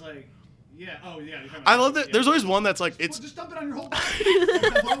poisonous. is like, yeah, oh yeah. I love that. There's always one that's like, Well, it's. just dump it on your whole body.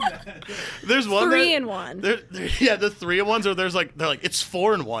 I love that. There's one 3 that, in 1. Yeah, the 3 in 1s, or they're like, it's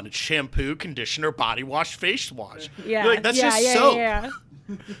 4 in 1. It's shampoo, conditioner, body wash, face wash. Yeah. You're like, that's yeah, just yeah, soap. Yeah,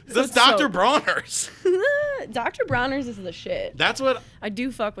 That's it's Dr. soap. Bronner's. yeah. Dr. Bronner's is the shit. That's what. I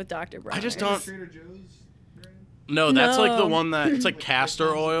do fuck with Dr. Bronner's. just don't- Trader Joe's brand? No, that's like the No. one that it's like Like castor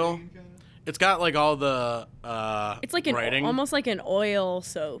Christmas oil. green kinda? It's got like all the It's like an writing. almost like an oil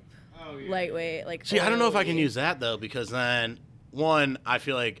soap, Oh yeah. lightweight. Like See, I don't know if I can oily. use that though because then one, I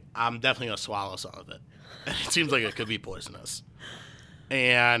feel like I'm definitely gonna swallow some of it. And it seems like it could be poisonous.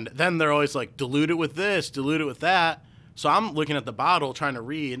 And then they're always like dilute it with this, dilute it with that. So I'm looking at the bottle trying to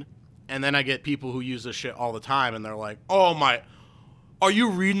read, and then I get people who use this shit all the time, and they're like, "Oh my, are you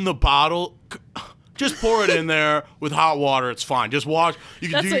reading the bottle? Just pour it in there with hot water. It's fine. Just wash. You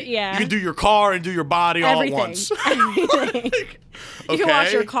can That's do what- yeah. you can do your car and do your body all at Everything. once. Everything. You can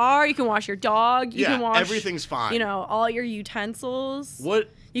wash your Okay. car. You can wash your dog. You Yeah, can wash everything's fine. You know, all your utensils. What?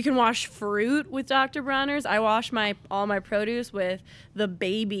 You can wash fruit with Dr. Bronner's. I wash all my produce with the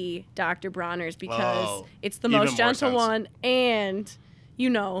baby Dr. Bronner's because Oh, it's the even most more gentle sense. one, and you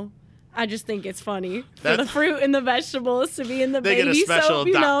know, I just think it's funny for That- the fruit and the vegetables to be in the They get a baby special soap.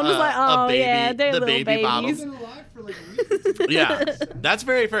 You know, I'm just like, a oh baby- yeah, they're the little baby babies. bottle. They've been alive for like a week. Yeah, that's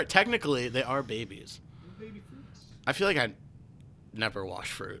very fair. Technically, they are babies. Baby fruits. I feel like I never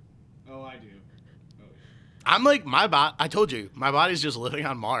wash fruit. Oh, I do. Oh, yeah. I'm like I told you, my body's just living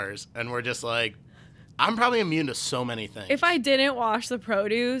on Mars, and we're just like, I'm probably immune to so many things. If I didn't wash the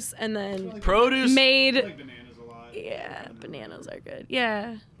produce and then Like- produce, I made like bananas a lot. Yeah, bananas are good.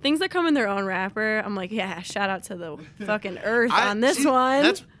 Yeah. Things that come in their own wrapper, I'm like, yeah, shout out to the fucking earth on this see,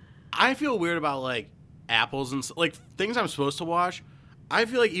 one. I feel weird about like apples and like things I'm supposed to wash. I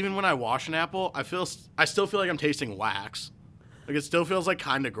feel like even when I wash an apple, I still feel like I'm tasting wax. Like it still feels like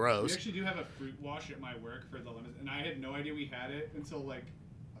kind of We gross. actually do have a fruit wash at my work for the lemons, and I had no idea we had it until like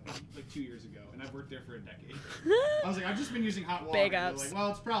like 2 years ago, and I've worked there for a decade. I was like, I've just been using hot water. Big And they're ups. like, well,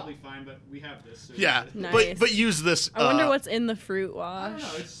 it's probably fine, but we have this. So Yeah, use it. Nice. but use this. I wonder what's in the fruit I don't wash.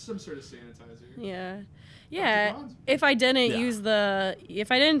 know. It's some sort of sanitizer. Yeah. Yeah. Bronze? If I didn't Yeah.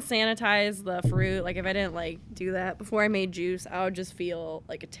 if I didn't sanitize the fruit, like if I didn't like do that before I made juice, I would just feel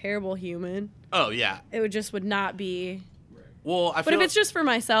like a terrible human. Oh yeah. It would not be. Right. Well, I But feel if it's just for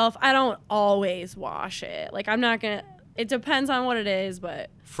myself, I don't always wash it. Like I'm not gonna. It depends on what it is, but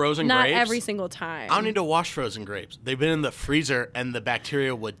frozen not grapes. every single time. I don't need to wash frozen grapes. They've been in the freezer and the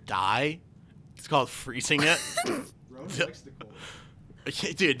bacteria would die. It's called freezing it. Rona likes the cold.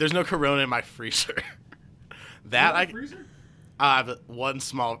 Dude, there's no Corona in my freezer. That You have a freezer? I have one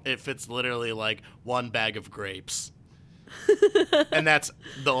small. It fits literally like one bag of grapes, and that's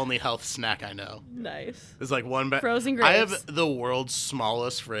the only health snack I know. Nice. It's like one bag. Frozen I grapes. have the world's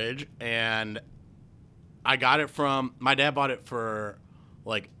smallest fridge, and I got it from my dad. Bought it for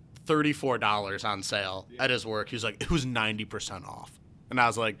like $34 on sale at his work. He was like, it was 90% off. And I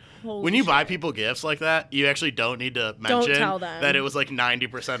was like, Holy when you buy shit. people gifts like that, you actually don't need to mention tell them. that it was like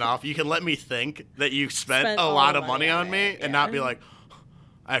 90% off. You can let me think that you spent Spent a all lot the of money money on on me it, and not yeah. be like,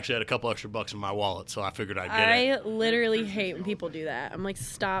 I actually had a couple extra bucks in my wallet, so I figured I'd get I it. literally hate when people do that. I'm like,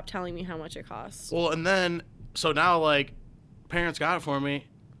 stop telling me how much it costs. Well, and then, so now, like, parents got it for me,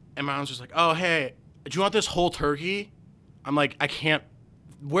 and my mom's just like, oh, hey, do you want this whole turkey? I'm like, I can't.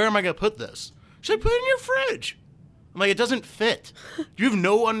 Where am I going to put this? She's like, put it in your fridge. I'm like, it doesn't fit. You have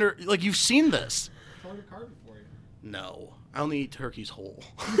no like, you've seen this. Tell her to carve it for you. No, I only eat turkeys whole.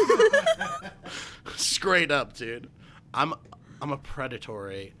 Straight up, dude. I'm a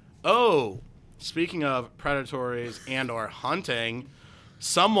predatory. Oh, speaking of predatories and or hunting,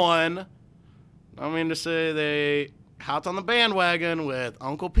 someone, I mean to say they hopped on the bandwagon with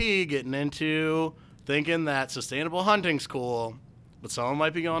Uncle P getting into thinking that sustainable hunting's cool, but someone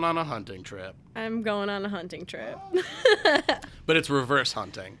might be going on a hunting trip. I'm going on a hunting trip. But it's reverse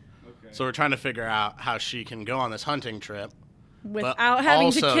hunting. Okay. So we're trying to figure out how she can go on this hunting trip Without but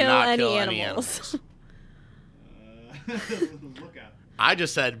having to also kill not any kill animals. Look out. I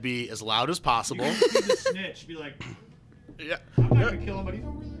just said be as loud as possible. You're gonna be the snitch. Be like, Yeah. I'm not gonna kill him, but he's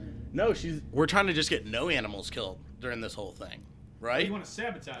over there. No, we're trying to just get no animals killed during this whole thing, right? You want to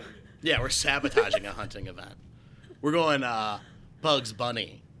sabotage it? Yeah, we're sabotaging a hunting event. We're going Bugs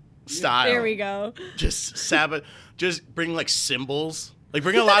Bunny style. There we go. Just bring like symbols. Like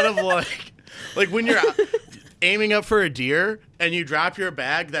bring a lot of like when you're aiming up for a deer and you drop your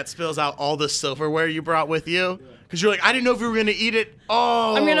bag that spills out all the silverware you brought with you. Because you're like, I didn't know if we were going to eat it.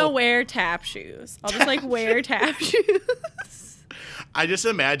 Oh. I'm gonna wear tap shoes. I'll just like wear tap shoes. I just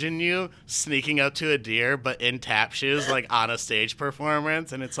imagine you sneaking up to a deer, but in tap shoes, like on a stage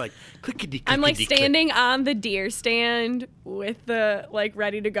performance, and it's like clickety. I'm like clickety, standing on the deer stand with the like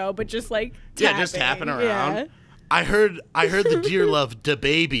ready to go, but just like tapping. Yeah, just tapping around. Yeah. I heard the deer love Da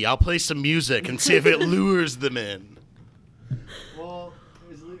Baby. I'll play some music and see if it lures them in. Well,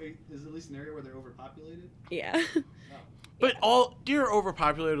 is it at least an area where they're overpopulated? Yeah. But all deer are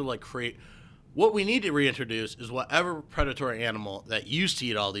overpopulated to like create. What we need to reintroduce is whatever predatory animal that used to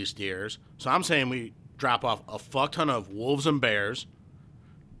eat all these deers. So I'm saying we drop off a fuck ton of wolves and bears,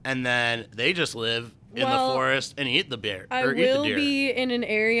 and then they just live in the forest and eat the bear I or eat the will deer. be in an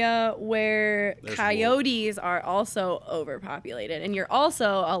area where There's coyotes are also overpopulated, and you're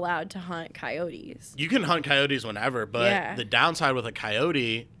also allowed to hunt coyotes. You can hunt coyotes whenever, but Yeah. the downside with a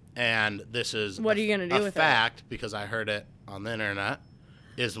coyote, and this is What are you gonna do a with it? fact because I heard it on the internet,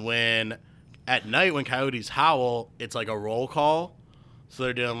 is when at night when coyotes howl, it's like a roll call. So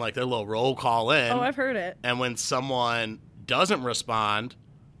they're doing like their little roll call in. Oh, I've heard it. And when someone doesn't respond,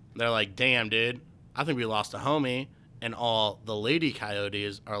 they're like, damn, dude, I think we lost a homie. And all the lady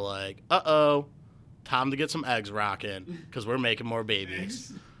coyotes are like, uh-oh, time to get some eggs rocking because we're making more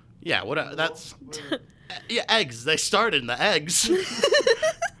babies. Eggs? Yeah, that's... What- Yeah, eggs. They started in the eggs.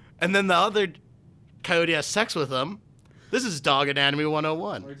 And then the other coyote has sex with them. This is Dog Anatomy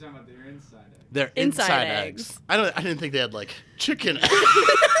 101. Or you're talking about their inside egg. They're Inside inside eggs. eggs. I didn't think they had like chicken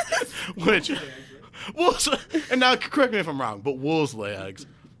eggs. Which Eggs, right? wolves, and now correct me if I'm wrong, but wolves lay eggs.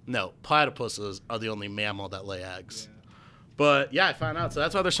 No, platypuses are the only mammal that lay eggs. Yeah. But yeah, I found out. So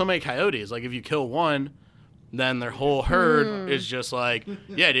that's why there's so many coyotes. Like if you kill one, then their whole herd is just like,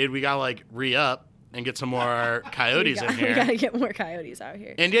 yeah, dude, we gotta like re-up and get some more coyotes in We here. gotta get more coyotes out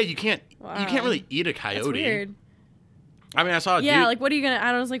here. And yeah, you can't Wow. really eat a That's coyote. weird. I mean, I saw a Yeah, dude. like what are you gonna?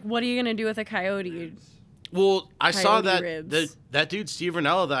 I was like, what are you gonna do with a coyote? Well, I saw Coyote that ribs. that dude Steve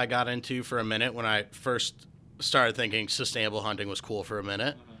Ranella that I got into for a minute when I first started thinking sustainable hunting was cool for a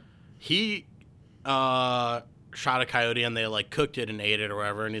minute. Uh-huh. He shot a coyote and they like cooked it and ate it or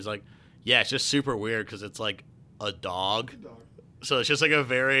whatever. And he's like, yeah, it's just super weird because it's like a dog. So it's just like a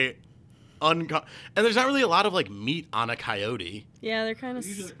very and there's not really a lot of like meat on a coyote. Yeah, they're kind of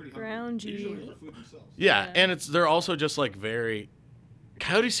Usually scroungy. for food themselves. Yeah, and they're also just like very.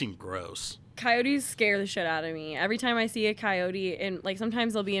 Coyotes seem gross. Coyotes scare the shit out of me. Every time I see a coyote, and like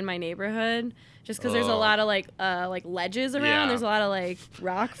sometimes they'll be in my neighborhood, just because there's a lot of like ledges around. Yeah. There's a lot of like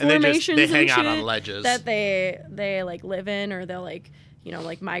rock And formations they hang and out shit on ledges. that they like live in, or they'll like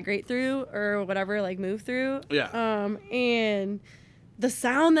like migrate through or whatever, like move through. Yeah. And the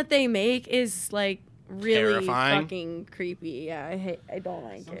sound that they make is like really Terrifying. fucking creepy. Yeah, I don't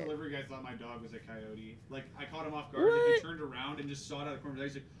like Some it. delivery guy thought my dog was a coyote. Like, I caught him off guard, and he What? turned around and just saw it out of the corner of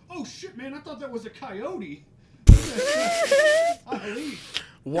his eye. He's like, oh shit, man, I thought that was a coyote. Golly.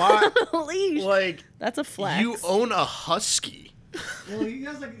 Why? Leash. Like, That's a flex. you own a husky. Well, he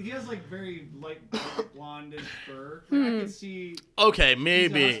has like very light blondish fur. Like, I can see. Okay, He's a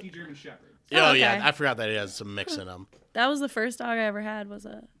amy. husky German Shepherd. Oh, okay. yeah, I forgot that he has some mix in him. That was the first dog I ever had, was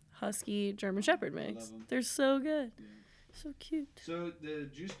a husky German Shepherd mix. Love 'em. They're so good. Yeah. So cute. So the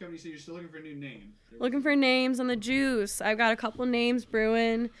juice company said you're still looking for a new name. Looking for names on the juice. I've got a couple names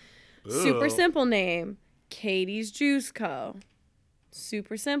brewing. Super Ooh. simple name. Katie's Juice Co.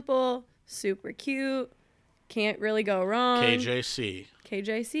 Super simple, super cute. Can't really go wrong. KJC.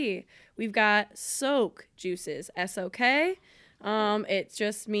 KJC. We've got Soak Juices. SOK. It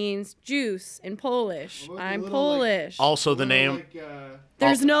just means juice in Polish. What about the I'm little, like- Polish. Also, the name. Like,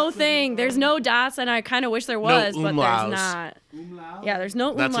 There's Oh. no thing. There's no dots, and I kind of wish there was, but umlauts. there's not. umlaut? Yeah, there's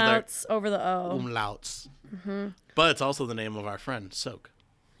no That's what they're- umlauts over the O. Umlauts. Mm-hmm. But it's also the name of our friend, Soak.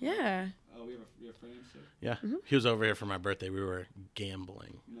 Yeah. Oh, we have a friend named Soak. Yeah. Mm-hmm. He was over here for my birthday. We were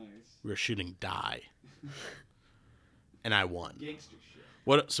gambling. Nice. We were shooting die. And I won. Gangster shit.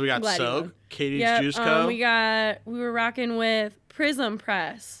 What? So we got Glad you Soak, won. Katie's Yep, Juice Co. we were rocking with Prism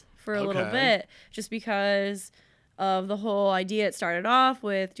Press for a little Okay. bit, just because of the whole idea. It started off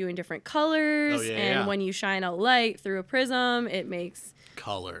with doing different colors, Oh, yeah, and yeah. when you shine a light through a prism, it makes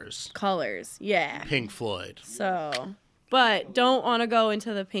Colors. colors. Yeah. Pink Floyd. So, but don't want to go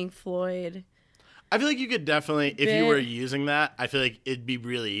into the Pink Floyd. I feel like you could definitely, if you Bit. were using that, I feel like it'd be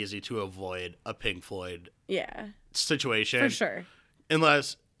really easy to avoid a Pink Floyd Yeah, situation. for sure.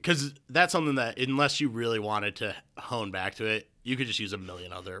 Unless, because that's something that, unless you really wanted to hone back to it, you could just use a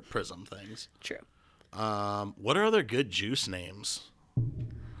million other Prism things. True. What are other good juice names?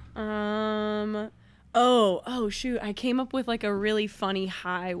 Oh shoot, I came up with like a really funny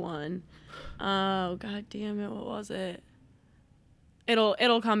high one. Oh god damn it, what was it?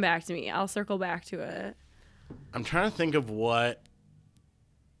 It'll come back to me. I'll circle back to it. I'm trying to think of what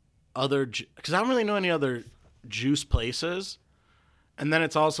other, because I don't really know any other juice places. And then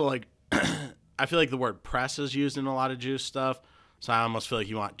it's also like, I feel like the word press is used in a lot of juice stuff. So I almost feel like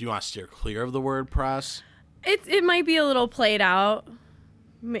do you want to steer clear of the word press? It might be a little played out.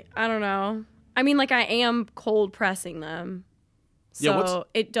 I don't know. I mean, like I am cold pressing them. Yeah, So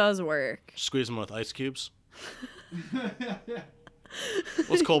it does work. Squeeze them with ice cubes?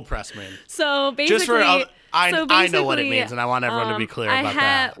 What's cold press mean? So basically, Just for I know what it means, and I want everyone to be clear about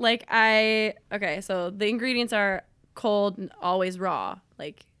that. Okay, so the ingredients are cold, and always raw,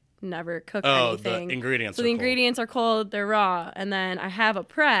 like never cook anything. The ingredients. So are the cold. ingredients are cold, they're raw, and then I have a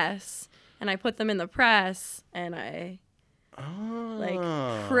press, and I put them in the press, and I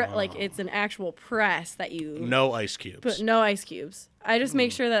like it's an actual press that you No ice cubes. put no ice cubes. I just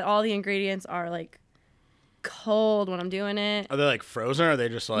make sure that all the ingredients are like cold when I'm doing it. Are they like frozen, or are they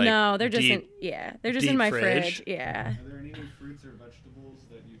just like No, they're just deep? they're just in deep my fridge? fridge. Yeah. Are there any new fruits or vegetables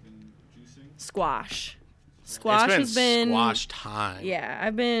that you've been juicing? Squash. It's Squash been has been squash time. Yeah,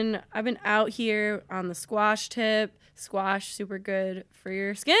 I've been out here on the squash tip. Squash super good for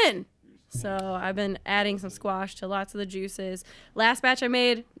your skin. So I've been adding some squash to lots of the juices. Last batch I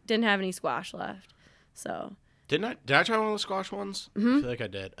made didn't have any squash left. So Did I try one of the squash ones? I feel like I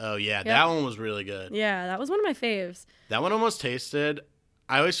did. Oh yeah, that one was really good. yeah, that was one of my faves. That one almost tasted.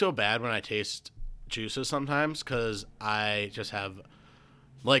 I always feel bad when I taste juices sometimes because I just have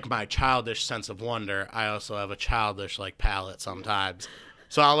like my childish sense of wonder. I also have a childish like palate sometimes.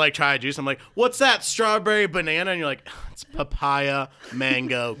 So I'll like try a juice. I'm like, what's that? Strawberry, banana? And you're like, it's papaya,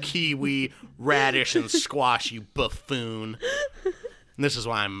 mango, kiwi, radish, and squash, you buffoon. And this is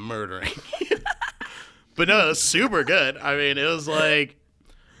why I'm murdering. But no, it was super good. I mean, it was like,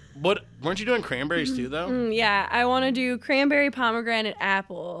 what? Weren't you doing cranberries too, though? Yeah, I want to do cranberry, pomegranate,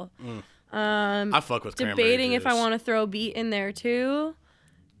 apple. I fuck with cranberry Debating if I juice. want to throw beet in there too,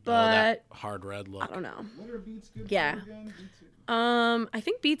 but that hard red look. I don't know. What are beets good Yeah. for again? Beets I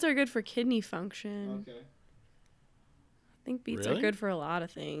think beets are good for kidney function. okay. I think beets Really? are good for a lot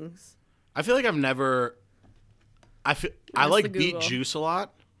of things. I feel like I've never. I Where's like the beet Google? juice a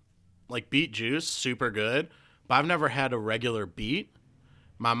lot. Like beet juice, super good. But I've never had a regular beet.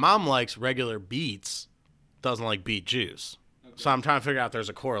 My mom likes regular beets, doesn't like beet juice. Okay. So I'm trying to figure out if there's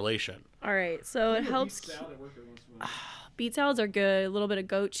a correlation. All right, so it Beet helps. salad at work every once in a while. Beet salads are good. A little bit of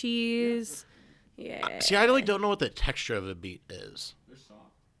goat cheese. Yeah. See, I like don't know what the texture of a beet is. They're soft.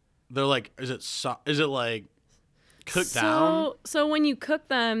 They're like, is it like cooked down? So when you cook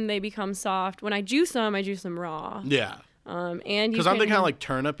them, they become soft. When I juice them raw. Yeah. And you Because I'm thinking can- kind of like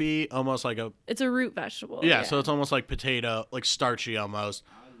turnipy, almost like a it's a root vegetable. yeah. So it's almost like potato, like starchy almost,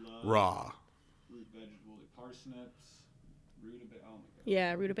 I love raw. root vegetables, like parsnips, rutabaga. Oh my god.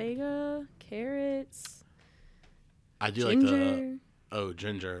 Yeah, rutabaga, carrots, I do like the ginger.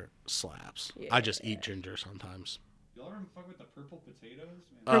 ginger slaps. I just eat ginger sometimes. Y'all ever fuck with the purple potatoes?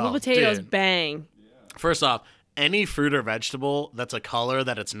 Man, Purple Oh, potatoes, dude. bang. yeah. First off, any fruit or vegetable that's a color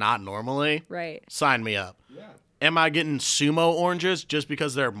that it's not normally, Right. sign me up. Yeah. Am I getting sumo oranges just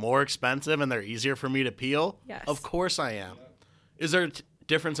because they're more expensive and they're easier for me to peel? Yes. Of course I am. Is there a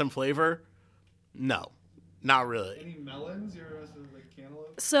difference in flavor? No, not really. Any melons? You ever mess with like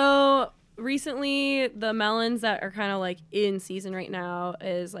cantaloupe? So recently, the melons that are kind of like in season right now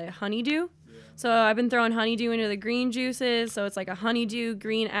is like honeydew. Yeah. So I've been throwing honeydew into the green juices. So it's like a honeydew,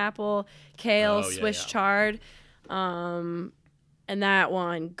 green apple, kale, Oh, yeah, Swiss yeah. chard. And that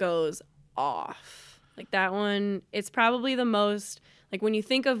one goes off. Like that one, it's probably the most, like when you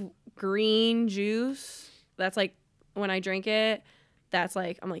think of green juice, that's like when I drink it, that's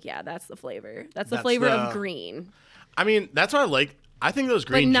like, I'm like, yeah, that's the flavor. That's the That's flavor of the- green. I mean, that's what I like. I think those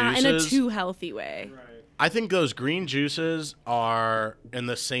But green not juices. in a too healthy way. Right. I think those green juices are in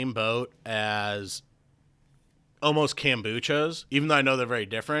the same boat as almost kombuchas, even though I know they're very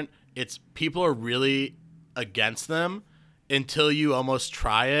different. It's people are really against them until you almost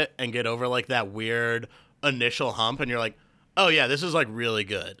try it and get over like that weird initial hump and you're like, oh yeah, this is like really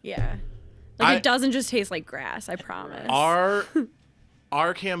good. Yeah. Like I- it doesn't just taste like grass, I promise.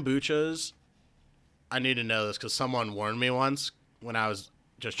 Our kombuchas, I need to know this because someone warned me once when I was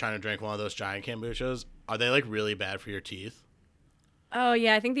just trying to drink one of those giant kombuchas. Are they like really bad for your teeth? Oh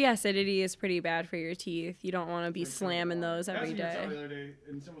yeah, I think the acidity is pretty bad for your teeth. You don't want to be Drink slamming water. those That's every what you were day. telling me the other day,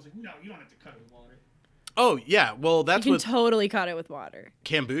 and someone was like, "No, you don't have to cut it with water." Oh yeah, well that's You can what totally cut it with water.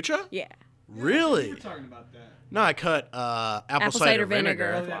 kombucha. Yeah. Really? You were talking about that. No, I cut apple cider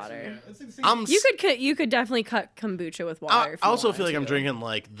vinegar. with that's- water. yeah, it's like the same I'm You could definitely cut kombucha with water. I if you also wanted feel like I'm to. drinking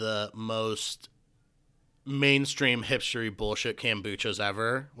like the most mainstream hipstery bullshit kombuchas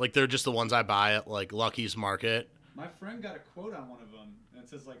ever. Like they're just the ones I buy at like Lucky's Market. My friend got a quote on one of them, and it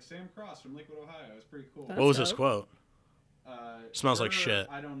says like Sam Cross from Lakewood, Ohio. It's pretty cool. That's What was this dope. quote? Smells like her- shit.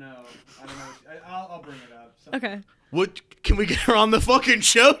 I don't know. I'll bring it up. So- Okay. What? Can we get her on the fucking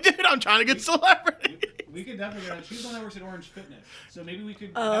show, dude? I'm trying to get celebrity. We could definitely get her. She's the one that works at Orange Fitness, so maybe we could.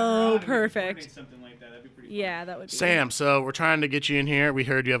 have her Oh, on and we could perfect. coordinate Something like that. That'd be pretty. Fun. Yeah, that would be. Sam, so we're trying to get you in here. We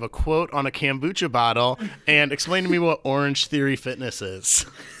heard you have a quote on a kombucha bottle, and explain to me what Orange Theory Fitness is.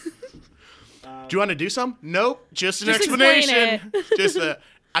 Do you want to do some? Nope, just an Just explain explanation. Just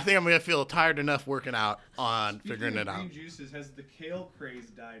I think I'm gonna feel tired enough working out on figuring it Speaking out. of green juices, has the kale craze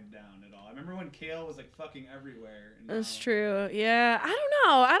died down at all? I remember when kale was like fucking everywhere. And That's now- true. Yeah, I don't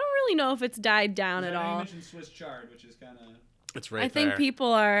know. I don't really know if it's died down I at know You all. mentioned Swiss chard, which is kind of. It's right I think there.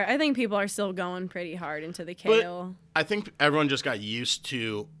 people are still going pretty hard into the kale. I think everyone just got used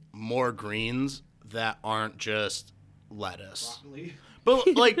to more greens that aren't just lettuce, Broccoli. but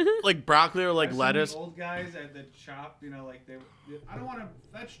like broccoli or like There's so many lettuce. old guys at the shop, like I don't want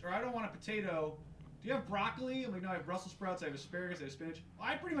I don't want a potato. Do you have broccoli? I'm like, no, I have Brussels sprouts, I have asparagus, I have spinach. Well,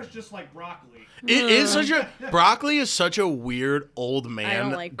 I pretty much just like broccoli. It is such a broccoli is such a weird old man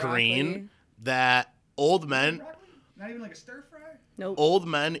don't like green broccoli. that old men Broccoli? Not even like a stir fry? Nope. old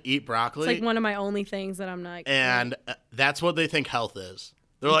men eat broccoli It's like one of my only things that I'm not. and that's what they think health is.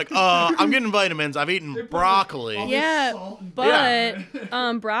 They're like, I'm getting vitamins. I've eaten They put broccoli. all this Yeah, salt and but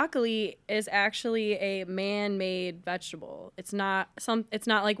pepper. broccoli is actually a man-made vegetable. It's not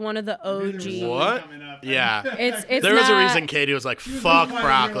like one of the I knew there was OG. something What? coming up. Yeah. It's There was a not- reason Katie was like, She was fuck like, "Why?" You're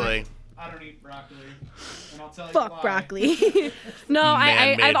broccoli. like, I don't eat broccoli. And I'll tell you Fuck why. broccoli. No,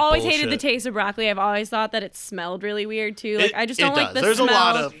 Man-made I've always hated the bullshit. taste of broccoli. I've always thought that it smelled really weird too. Like I just it don't like does. the There's a smell.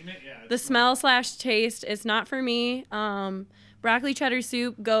 lot of- Steam it, yeah, The it's smell / taste. It's not for me. broccoli cheddar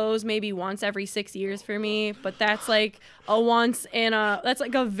soup goes maybe once every 6 years for me, but that's like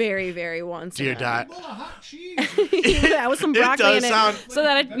a very, very once. Dear diet. Bowl of hot cheese. Yeah, with some broccoli in it, sound- so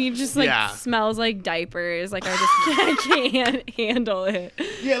that it just smells like diapers. Like I can't handle it.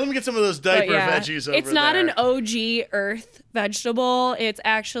 Yeah, let me get some of those diaper veggies over there. It's not an OG Earth vegetable. It's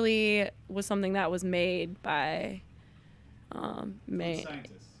actually was something that was made by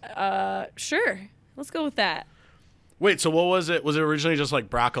Scientists. Sure. Let's go with that. Wait, so what was it? Was it originally just like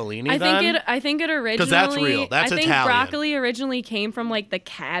broccolini I think it originally, 'Cause that's real. That's I think Italian. broccoli originally came from like the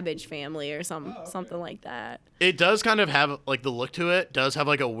cabbage family or something like that. It does kind of have like the look to it. Does have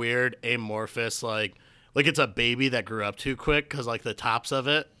like a weird amorphous like it's a baby that grew up too quick because like the tops of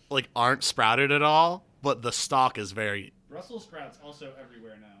it like aren't sprouted at all, but the stalk is very. Brussels sprouts also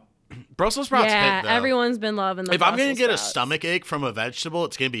everywhere now. Brussels sprouts Yeah, hit though. everyone's been loving the If I'm gonna Brussels get a sprouts. stomach ache from a vegetable,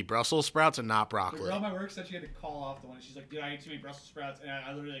 it's gonna be Brussels sprouts and not The broccoli. girl at my work said she had to call off the one. She's like, dude, I ate too many Brussels sprouts, and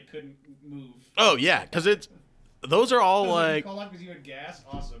I literally couldn't move. Oh yeah, because those are all like. Call off because you had gas?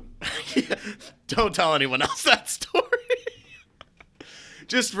 Awesome. Don't tell anyone else that story.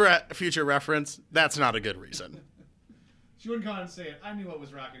 Just for future reference, that's not a good reason. She wouldn't call and say it. I knew what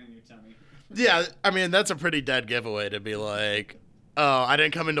was rocking in your tummy. Yeah, I mean, that's a pretty dead giveaway to be like, oh, I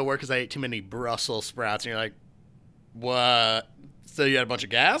didn't come into work because I ate too many Brussels sprouts. And you're like, what? So you had a bunch of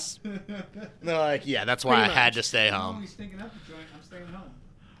gas? And they're like, yeah, that's why Pretty I had much. to stay I'm home. only stinking up the joint. I'm staying home.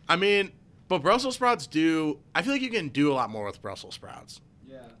 I mean, but Brussels sprouts I feel like you can do a lot more with Brussels sprouts.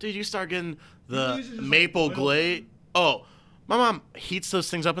 Yeah. Dude, you start getting the People usually just, maple like, boil glaze. them. Oh, my mom heats those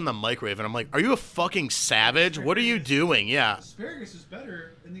things up in the microwave, and I'm like, are you a fucking savage? What are you doing? Yeah. Asparagus is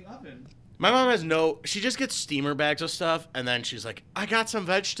better in the oven. My mom she just gets steamer bags of stuff, and then she's like, I got some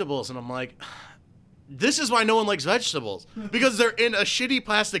vegetables. And I'm like, this is why no one likes vegetables. Because they're in a shitty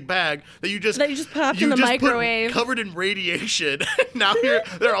plastic bag that you just popped in the microwave. Covered in radiation. Now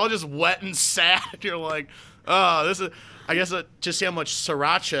they're all just wet and sad. You're like, oh, I guess just see how much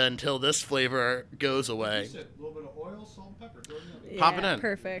sriracha until this flavor goes away. Just a little bit of oil, salt, and pepper. Throw it in the oven. Yeah, Pop it in.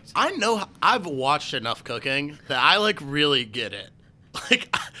 Perfect. I know I've watched enough cooking that I like really get it.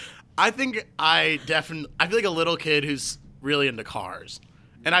 Like, I think I feel like a little kid who's really into cars.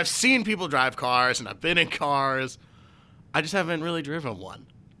 And I've seen people drive cars and I've been in cars. I just haven't really driven one.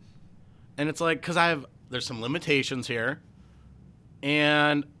 And it's like, because there's some limitations here.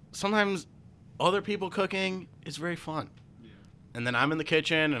 And sometimes other people cooking is very fun. Yeah. And then I'm in the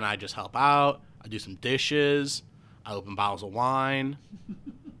kitchen and I just help out. I do some dishes. I open bottles of wine.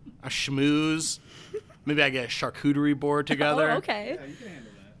 I schmooze. Maybe I get a charcuterie board together. Oh, okay. Yeah, you can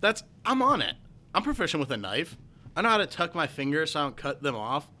handle that. I'm on it. I'm proficient with a knife. I know how to tuck my fingers so I don't cut them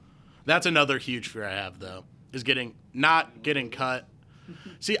off. That's another huge fear I have, though, is not getting cut.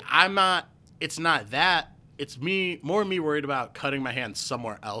 See, it's not that. It's more me worried about cutting my hand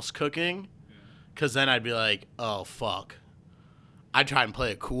somewhere else cooking, because then I'd be like, oh, fuck. I'd try and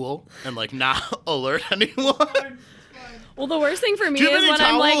play it cool and, like, not alert anyone. Fine. Well, the worst thing for me Do you have is any when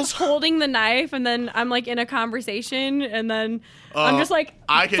I'm like towels? holding the knife and then I'm like in a conversation and then I'm just like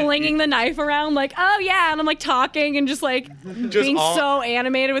I can- flinging the knife around like, oh yeah, and I'm like talking and just like being so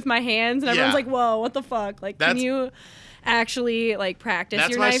animated with my hands and everyone's Yeah. like, whoa, what the fuck? Like, can you actually like practice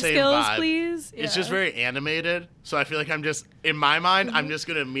That's your my knife same skills, vibe. please? It's Yeah. just very animated, so I feel like I'm just, in my mind, I'm just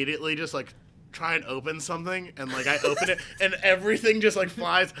going to immediately just, like, try and open something, and, like, I open it, and everything just, like,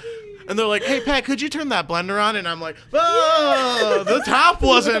 flies. And they're like, hey, Pat, could you turn that blender on? And I'm like, oh, the top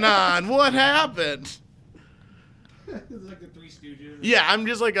wasn't on. What happened? It's like the Three Stooges. Yeah, I'm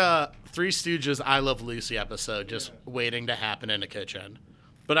just like a Three Stooges I Love Lucy episode just waiting to happen in a kitchen.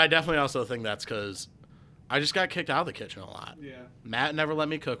 But I definitely also think that's because I just got kicked out of the kitchen a lot. Yeah. Matt never let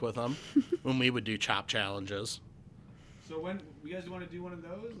me cook with him when we would do chop challenges. So when you guys want to do one of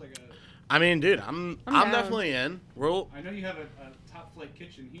those, like a, I mean, dude, I'm down. definitely in. I know you have a top flight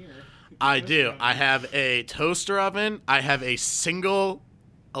kitchen here. I do. I have a toaster oven. I have a single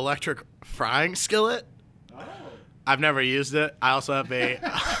electric frying skillet. Oh. I've never used it. I also have a.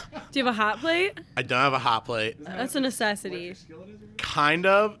 Do you have a hot plate? I don't have a hot plate. Isn't that That's what a the necessity. electric skillet is or something? Kind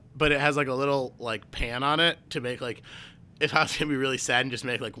of, but it has like a little like pan on it to make like, if I was gonna be really sad and just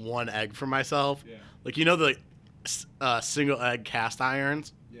make like one egg for myself, Yeah. like you know the single egg cast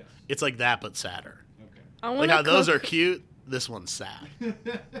irons, Yes. it's like that but sadder. Okay. I Like want how to those are cook. cute. This one's sad.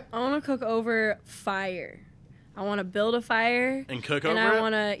 I want to cook over fire. I want to build a fire. And cook and over I it?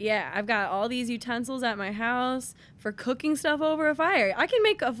 want to, I've got all these utensils at my house for cooking stuff over a fire. I can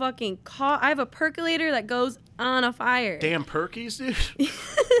make a fucking I have a percolator that goes on a fire. Damn perkies,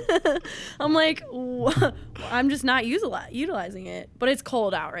 dude. I'm like, I'm just not utilizing it. But it's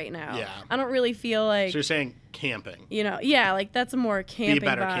cold out right now. Yeah. I don't really feel like, So you're saying camping. like that's a more camping Be a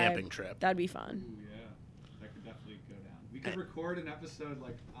better vibe. camping trip. That'd be fun. Ooh, yeah. That could definitely go down. We could record an episode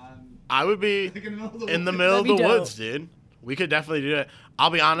like on. I would be Like in the middle of the in the woods. middle of the That'd be woods, dude. We could definitely do it. I'll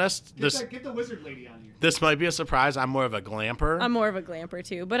be honest. Get the wizard lady on here. This might be a surprise. I'm more of a glamper. I'm more of a glamper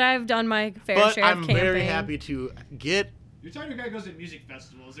too, but I've done my fair but share I'm of camping. very happy to get. You're talking to a guy who goes to music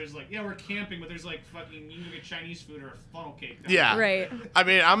festivals. There's like, we're camping, but there's like fucking, you can get Chinese food or a funnel cake. down Yeah. Right. I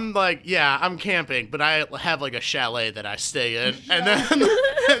mean, I'm like, I'm camping, but I have like a chalet that I stay in, and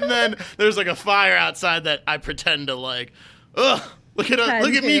then there's like a fire outside that I pretend to like. Ugh. Look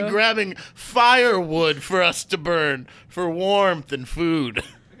at me grabbing firewood for us to burn for warmth and food.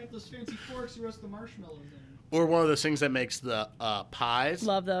 I got those fancy forks to roast the marshmallows in. Or one of those things that makes the pies.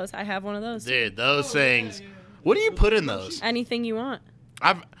 Love those. I have one of those. Dude, those things. Yeah. What do you put in those? Anything you want.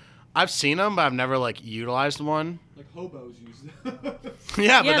 I've seen them, but I've never like utilized one. Like hobos use them.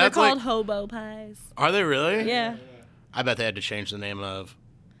 Yeah, but They're that's called like. hobo pies. Are they really? Yeah. I bet they had to change the name of.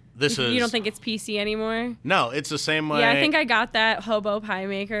 This is. You don't think it's PC anymore? No, it's the same way. Yeah, I think I got that hobo pie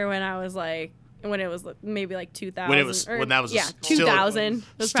maker when I was like, when it was maybe like 2000. When that was yeah, still- 2000. It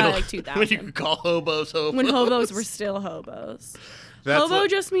was probably like 2000. When you could call hobos hobos. When hobos were still hobos. That's Hobo what-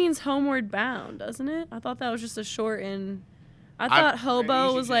 just means homeward bound, doesn't it? I thought that was just a shortened. I thought hobo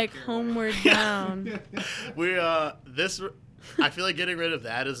Easy was Jack like Kerouac. homeward bound. We I feel like getting rid of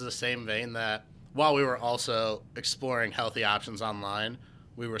that is the same vein that while we were also exploring healthy options online,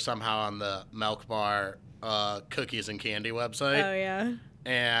 we were somehow on the Milk Bar cookies and candy website. Oh yeah.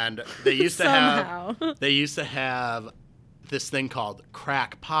 And they used to Somehow. have this thing called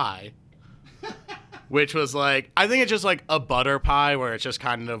crack pie, which was like, I think it's just like a butter pie where it's just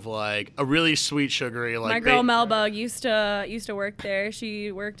kind of like a really sweet sugary like My girl Melbug used to work there.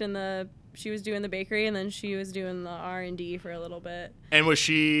 She was doing the bakery and then she was doing the R&D for a little bit. And was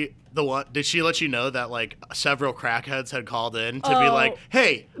she the one? Did she let you know that like several crackheads had called in to be like,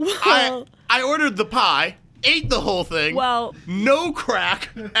 "Hey, Well- I ordered the pie, ate the whole thing. Well, no crack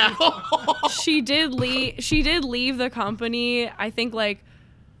at all." she did leave the company, I think like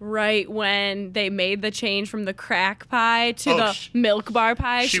right when they made the change from the crack pie to the milk bar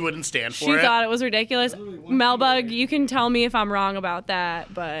pie. She wouldn't stand for She it. thought it was ridiculous. Literally one Melbug, key. you can tell me if I'm wrong about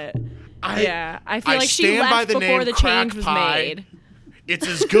that, but I feel I like she stand by left the before name the crack change was pie. made. It's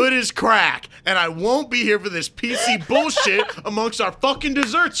as good as crack, and I won't be here for this PC bullshit amongst our fucking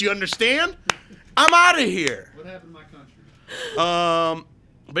desserts. You understand? I'm out of here. What happened in my country?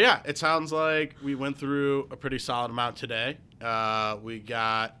 But yeah, it sounds like we went through a pretty solid amount today. We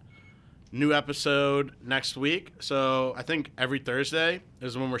got new episode next week, so I think every Thursday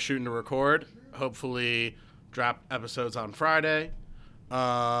is when we're shooting to record. Hopefully, drop episodes on Friday.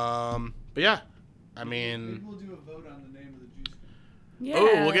 But yeah, I mean, Maybe we'll do a vote on the name of the juice.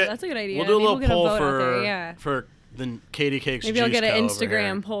 Yeah, that's a good idea. We'll do a Maybe little we'll get a poll vote out for there, yeah. for the Katie Cakes. Maybe I'll Juice get an Co. over here.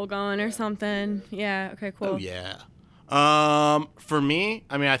 Instagram poll going or something. Yeah, okay, cool. Oh yeah. For me,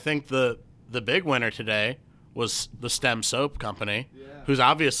 I mean, I think the big winner today was the Stem Soap Company, who's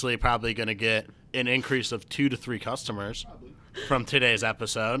obviously probably going to get an increase of 2 to 3 customers from today's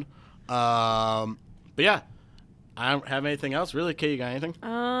episode. But yeah, I don't have anything else really. Kate, you got anything?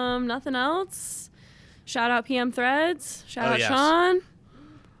 Nothing else. Shout out PM Threads. Shout out yes. Sean.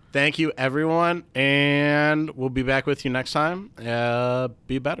 Thank you, everyone, and we'll be back with you next time.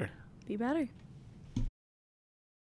 Be better. Be better.